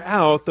will wear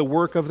out the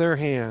work of their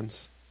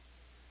hands.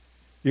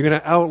 You're going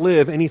to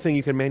outlive anything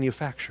you can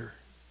manufacture.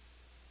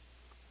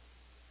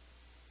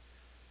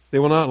 They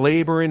will not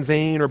labor in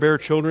vain or bear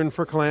children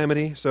for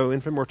calamity. So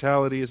infant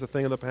mortality is a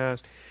thing of the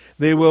past.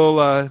 They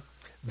are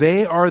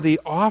the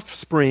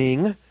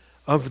offspring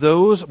of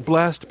those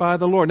blessed by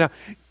the Lord. Now,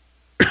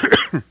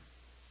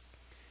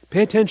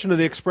 pay attention to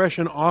the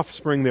expression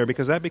offspring there,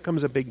 because that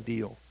becomes a big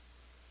deal.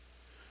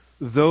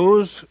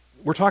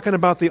 We're talking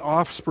about the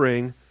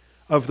offspring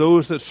of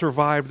those that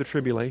survived the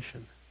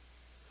tribulation.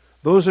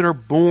 Those that are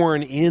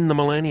born in the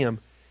millennium.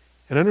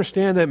 And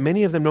understand that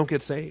many of them don't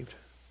get saved.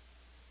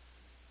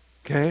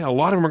 Okay? A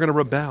lot of them are going to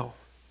rebel.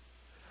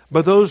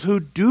 But those who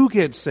do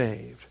get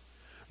saved,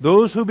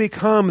 those who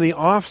become the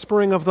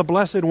offspring of the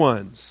blessed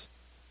ones,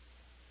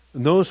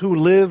 and those who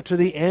live to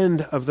the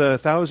end of the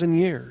 1,000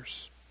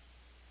 years,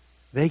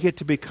 they get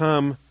to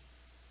become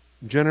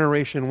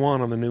generation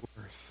 1 on the new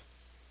earth.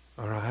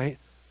 All right?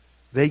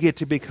 They get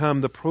to become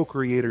the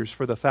procreators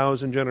for the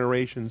 1,000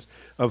 generations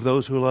of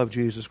those who love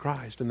Jesus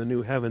Christ in the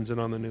new heavens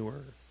and on the new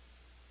earth.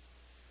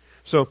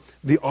 So,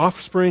 the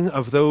offspring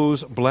of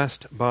those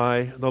blessed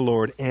by the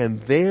Lord,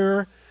 and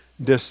their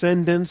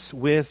descendants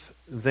with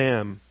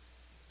them.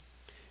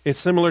 It's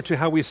similar to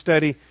how we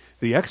study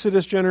the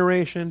Exodus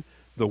generation,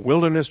 the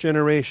wilderness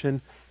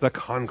generation, the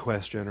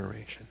conquest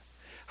generation.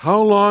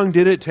 How long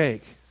did it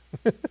take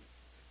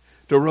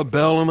to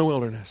rebel in the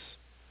wilderness?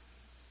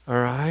 All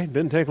right?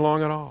 Didn't take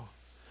long at all.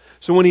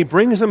 So when he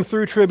brings them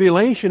through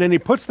tribulation and he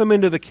puts them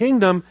into the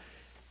kingdom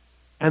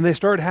and they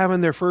start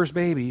having their first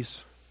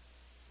babies,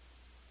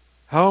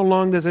 how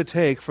long does it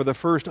take for the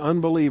first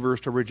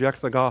unbelievers to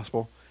reject the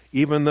gospel,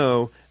 even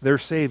though their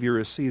Savior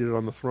is seated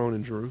on the throne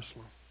in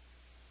Jerusalem?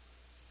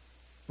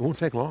 It won't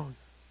take long.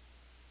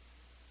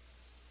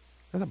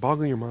 Does that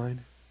boggle your mind?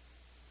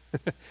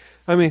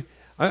 I mean,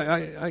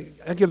 I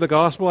give the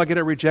gospel, I get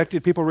it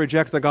rejected, people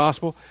reject the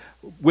gospel.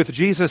 With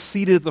Jesus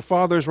seated at the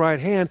Father's right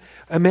hand,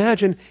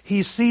 imagine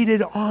he's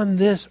seated on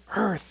this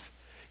earth.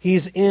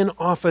 He's in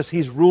office,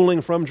 he's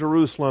ruling from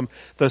Jerusalem,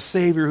 the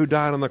Savior who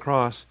died on the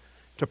cross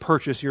to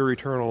purchase your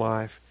eternal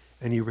life,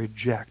 and you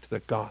reject the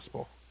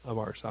gospel of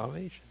our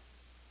salvation.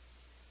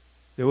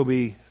 There will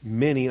be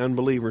many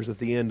unbelievers at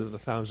the end of the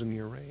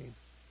 1,000-year reign.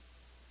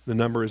 The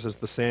number is as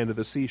the sand of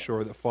the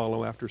seashore that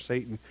follow after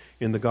Satan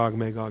in the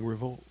Gog-Magog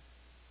revolt.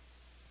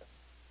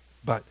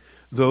 But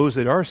those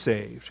that are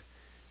saved,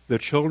 the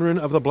children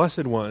of the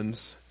blessed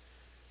ones,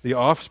 the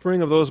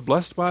offspring of those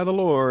blessed by the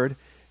Lord,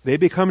 they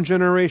become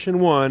generation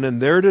 1,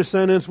 and their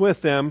descendants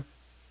with them,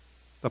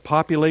 the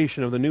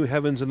population of the new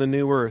heavens and the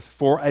new earth,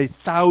 for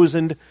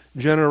 1,000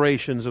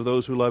 generations of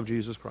those who love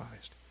Jesus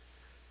Christ.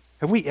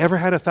 Have we ever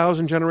had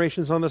 1,000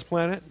 generations on this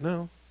planet?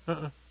 No.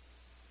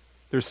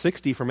 There's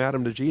 60 from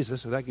Adam to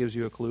Jesus, so that gives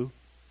you a clue.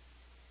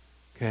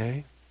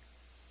 Okay?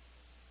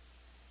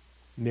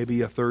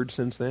 Maybe a third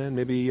since then.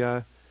 Maybe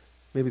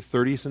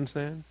 30 since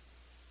then.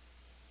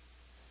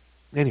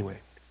 Anyway.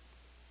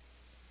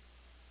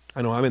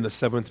 I know I'm in the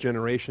 7th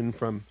generation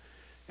from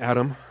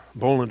Adam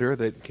Bollinger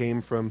that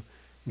came from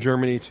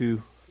Germany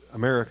to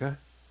America.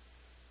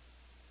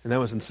 And that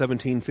was in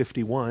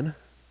 1751.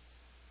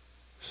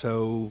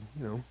 So,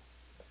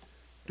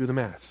 do the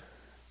math.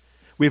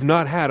 We've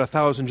not had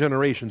 1,000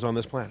 generations on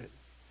this planet,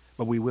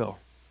 but we will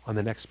on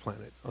the next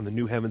planet, on the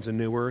new heavens and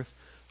new earth,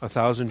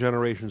 1,000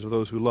 generations of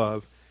those who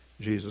love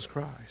Jesus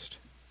Christ.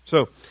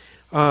 So,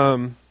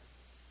 tying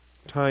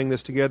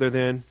this together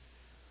then,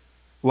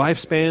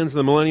 lifespans of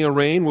the millennial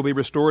reign will be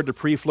restored to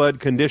pre-flood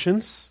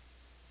conditions,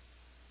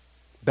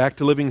 back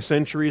to living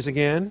centuries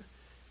again.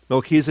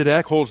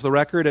 Melchizedek holds the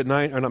record at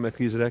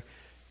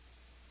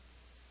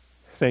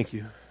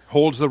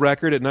holds the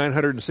record at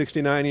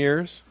 969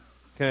 years.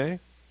 Okay?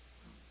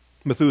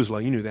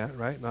 Methuselah, you knew that,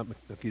 right? Not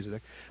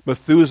Melchizedek.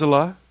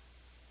 Methuselah.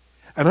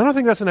 And I don't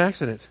think that's an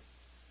accident.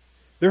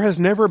 There has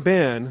never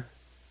been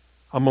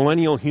a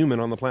millennial human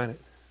on the planet.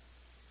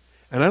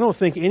 And I don't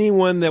think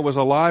anyone that was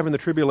alive in the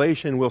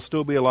tribulation will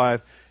still be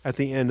alive at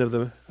the end of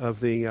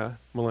the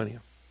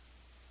millennium.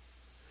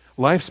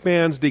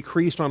 Lifespans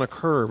decreased on a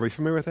curve. Are you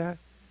familiar with that?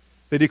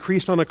 They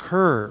decreased on a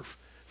curve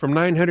from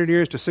 900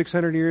 years to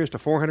 600 years to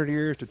 400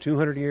 years to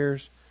 200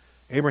 years.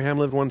 Abraham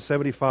lived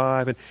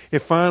 175, and it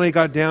finally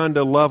got down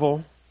to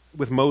level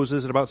with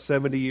Moses at about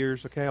 70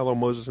 years, okay, although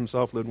Moses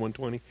himself lived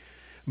 120.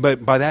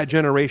 But by that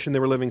generation, they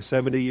were living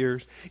 70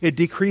 years. It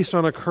decreased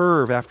on a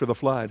curve after the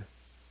flood.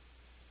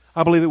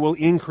 I believe it will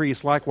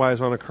increase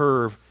likewise on a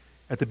curve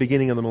at the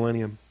beginning of the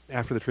millennium,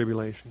 after the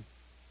tribulation.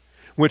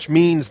 Which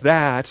means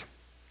that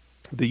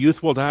the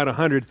youth will die at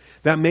 100.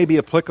 That may be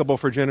applicable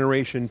for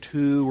generation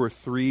 2 or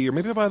 3, or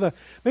maybe by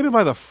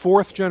the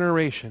fourth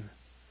generation,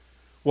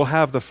 we'll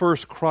have the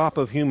first crop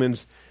of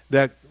humans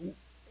that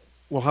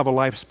will have a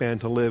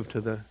lifespan to live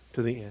to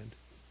the end,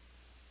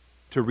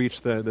 to reach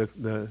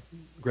the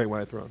great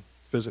white throne,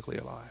 physically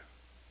alive.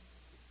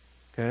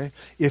 Okay?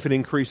 If it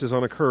increases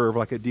on a curve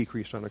like it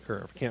decreased on a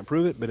curve. Can't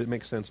prove it, but it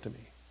makes sense to me.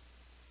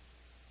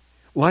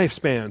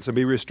 Lifespans will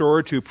be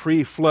restored to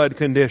pre-flood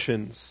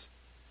conditions.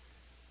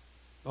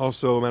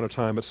 Also amount of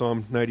time, but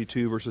Psalm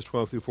 92, verses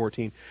 12 through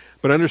 14.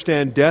 But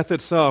understand, death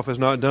itself is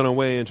not done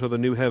away until the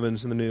new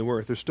heavens and the new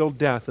earth. There's still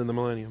death in the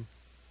millennium.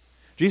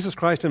 Jesus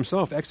Christ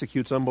himself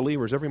executes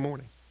unbelievers every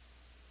morning.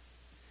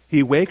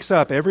 He wakes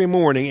up every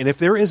morning, and if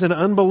there is an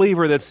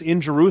unbeliever that's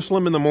in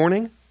Jerusalem in the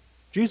morning,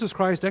 Jesus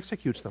Christ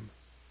executes them.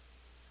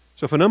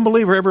 So if an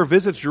unbeliever ever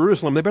visits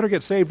Jerusalem, they better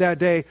get saved that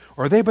day,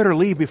 or they better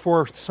leave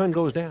before the sun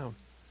goes down.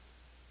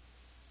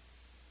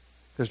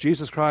 Because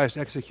Jesus Christ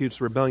executes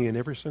rebellion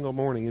every single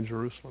morning in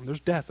Jerusalem. There's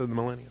death in the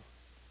millennium.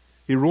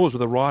 He rules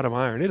with a rod of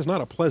iron. It is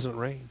not a pleasant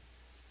reign.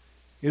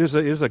 It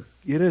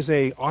is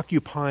a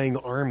occupying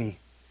army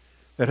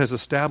that has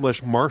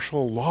established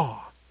martial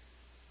law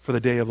for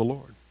the day of the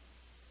Lord.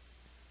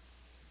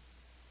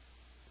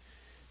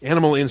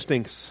 Animal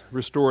instincts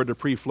restored to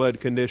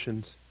pre-flood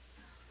conditions.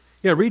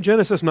 Yeah, read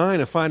Genesis 9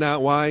 and find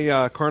out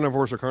why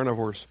carnivores are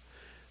carnivores.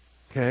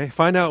 Okay,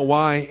 find out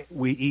why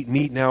we eat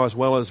meat now as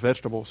well as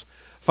vegetables.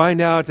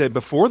 Find out that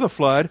before the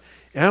flood,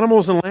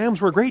 animals and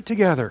lambs were great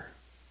together,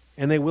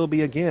 and they will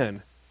be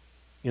again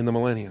in the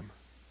millennium.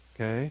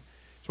 Okay,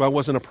 so it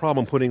wasn't a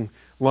problem putting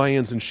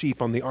lions and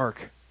sheep on the ark.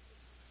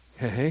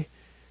 Okay,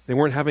 they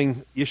weren't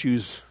having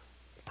issues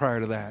prior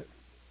to that.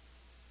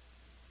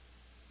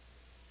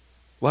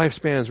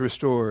 Lifespans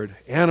restored,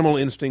 animal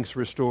instincts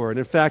restored.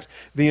 In fact,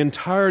 the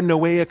entire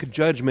Noahic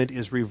judgment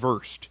is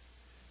reversed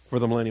for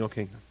the millennial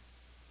kingdom.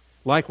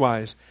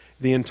 Likewise,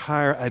 the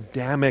entire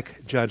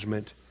Adamic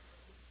judgment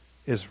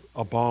is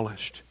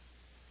abolished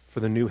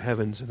for the new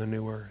heavens and the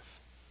new earth.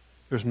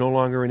 There's no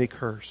longer any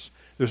curse.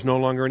 There's no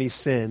longer any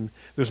sin.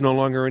 There's no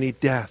longer any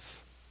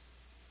death.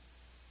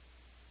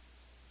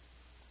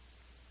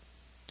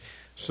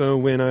 So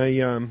when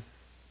I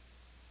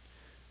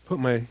put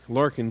my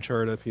Larkin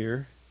chart up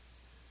here,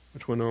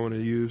 which one do I want to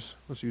use?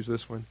 Let's use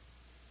this one.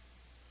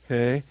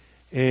 Okay.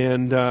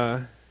 And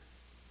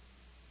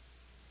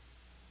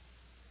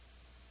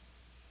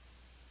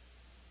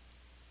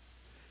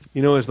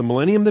is the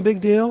millennium the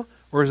big deal?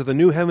 Or is it the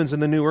new heavens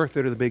and the new earth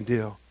that are the big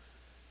deal?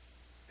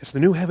 It's the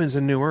new heavens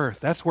and new earth.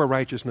 That's where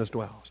righteousness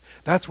dwells.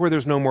 That's where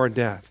there's no more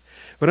death.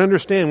 But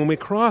understand, when we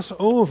cross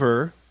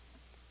over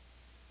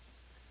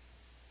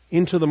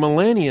into the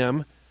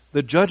millennium,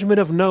 the judgment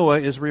of Noah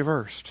is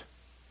reversed.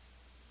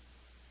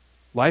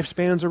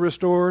 Lifespans are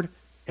restored.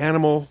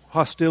 Animal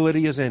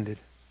hostility is ended.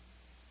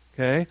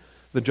 Okay?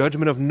 The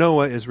judgment of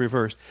Noah is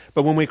reversed.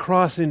 But when we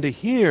cross into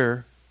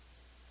here,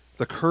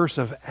 the curse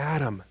of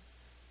Adam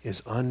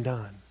is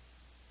undone.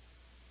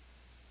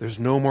 There's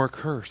no more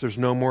curse. There's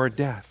no more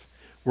death.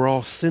 We're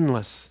all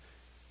sinless.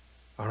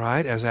 All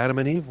right? As Adam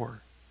and Eve were.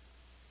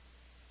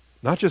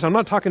 I'm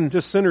not talking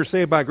just sinners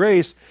saved by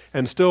grace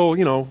and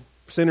still,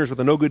 sinners with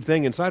a no good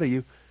thing inside of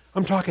you.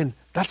 I'm talking,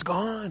 that's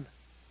gone.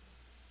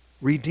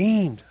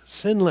 Redeemed,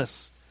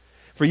 sinless.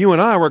 For you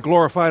and I, we're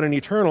glorified and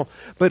eternal.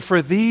 But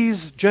for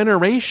these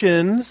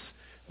generations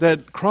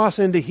that cross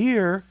into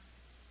here,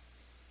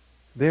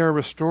 they are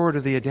restored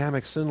to the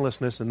Adamic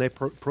sinlessness, and they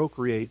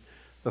procreate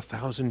the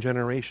 1,000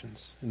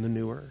 generations in the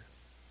new earth.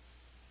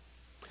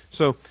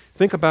 So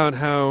think about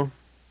how,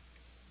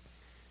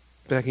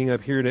 backing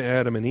up here to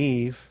Adam and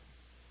Eve,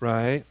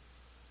 right?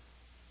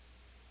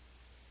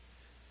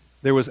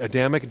 There was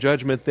Adamic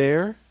judgment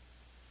there.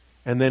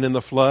 And then in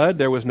the flood,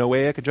 there was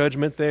Noahic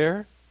judgment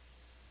there.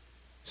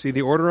 See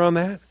the order on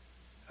that?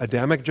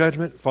 Adamic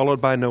judgment followed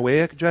by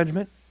Noahic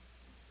judgment.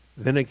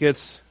 Then it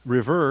gets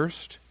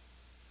reversed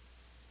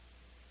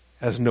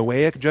as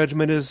Noahic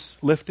judgment is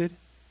lifted,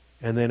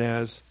 and then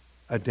as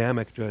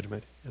Adamic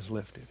judgment is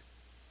lifted.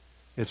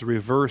 It's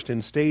reversed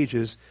in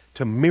stages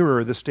to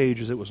mirror the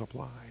stages it was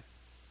applied.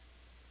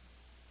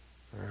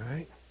 All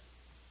right?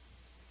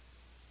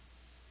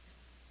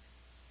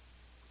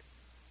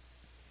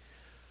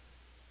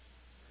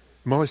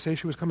 Molly say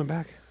she was coming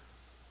back?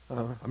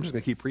 I'm just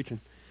going to keep preaching.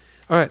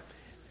 All right.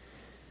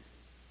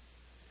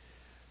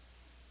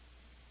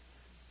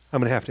 I'm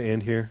going to have to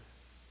end here.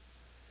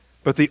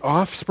 But the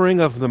offspring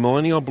of the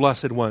millennial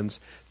blessed ones,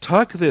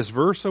 tuck this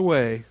verse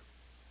away.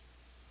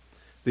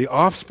 The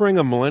offspring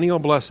of millennial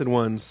blessed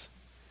ones,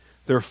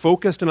 they're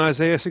focused in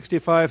Isaiah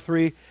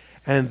 65:3,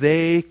 and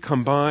they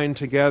combine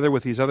together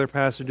with these other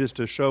passages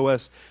to show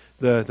us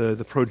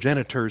the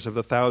progenitors of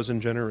the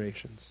 1,000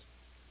 generations,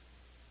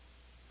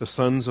 the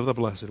sons of the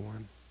Blessed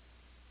One.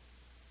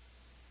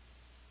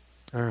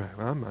 All right,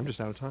 well, I'm just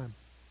out of time.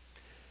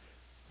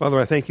 Father,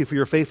 I thank you for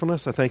your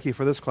faithfulness. I thank you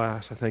for this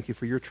class. I thank you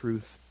for your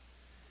truth.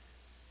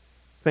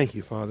 Thank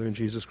you, Father. In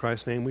Jesus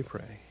Christ's name we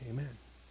pray. Amen.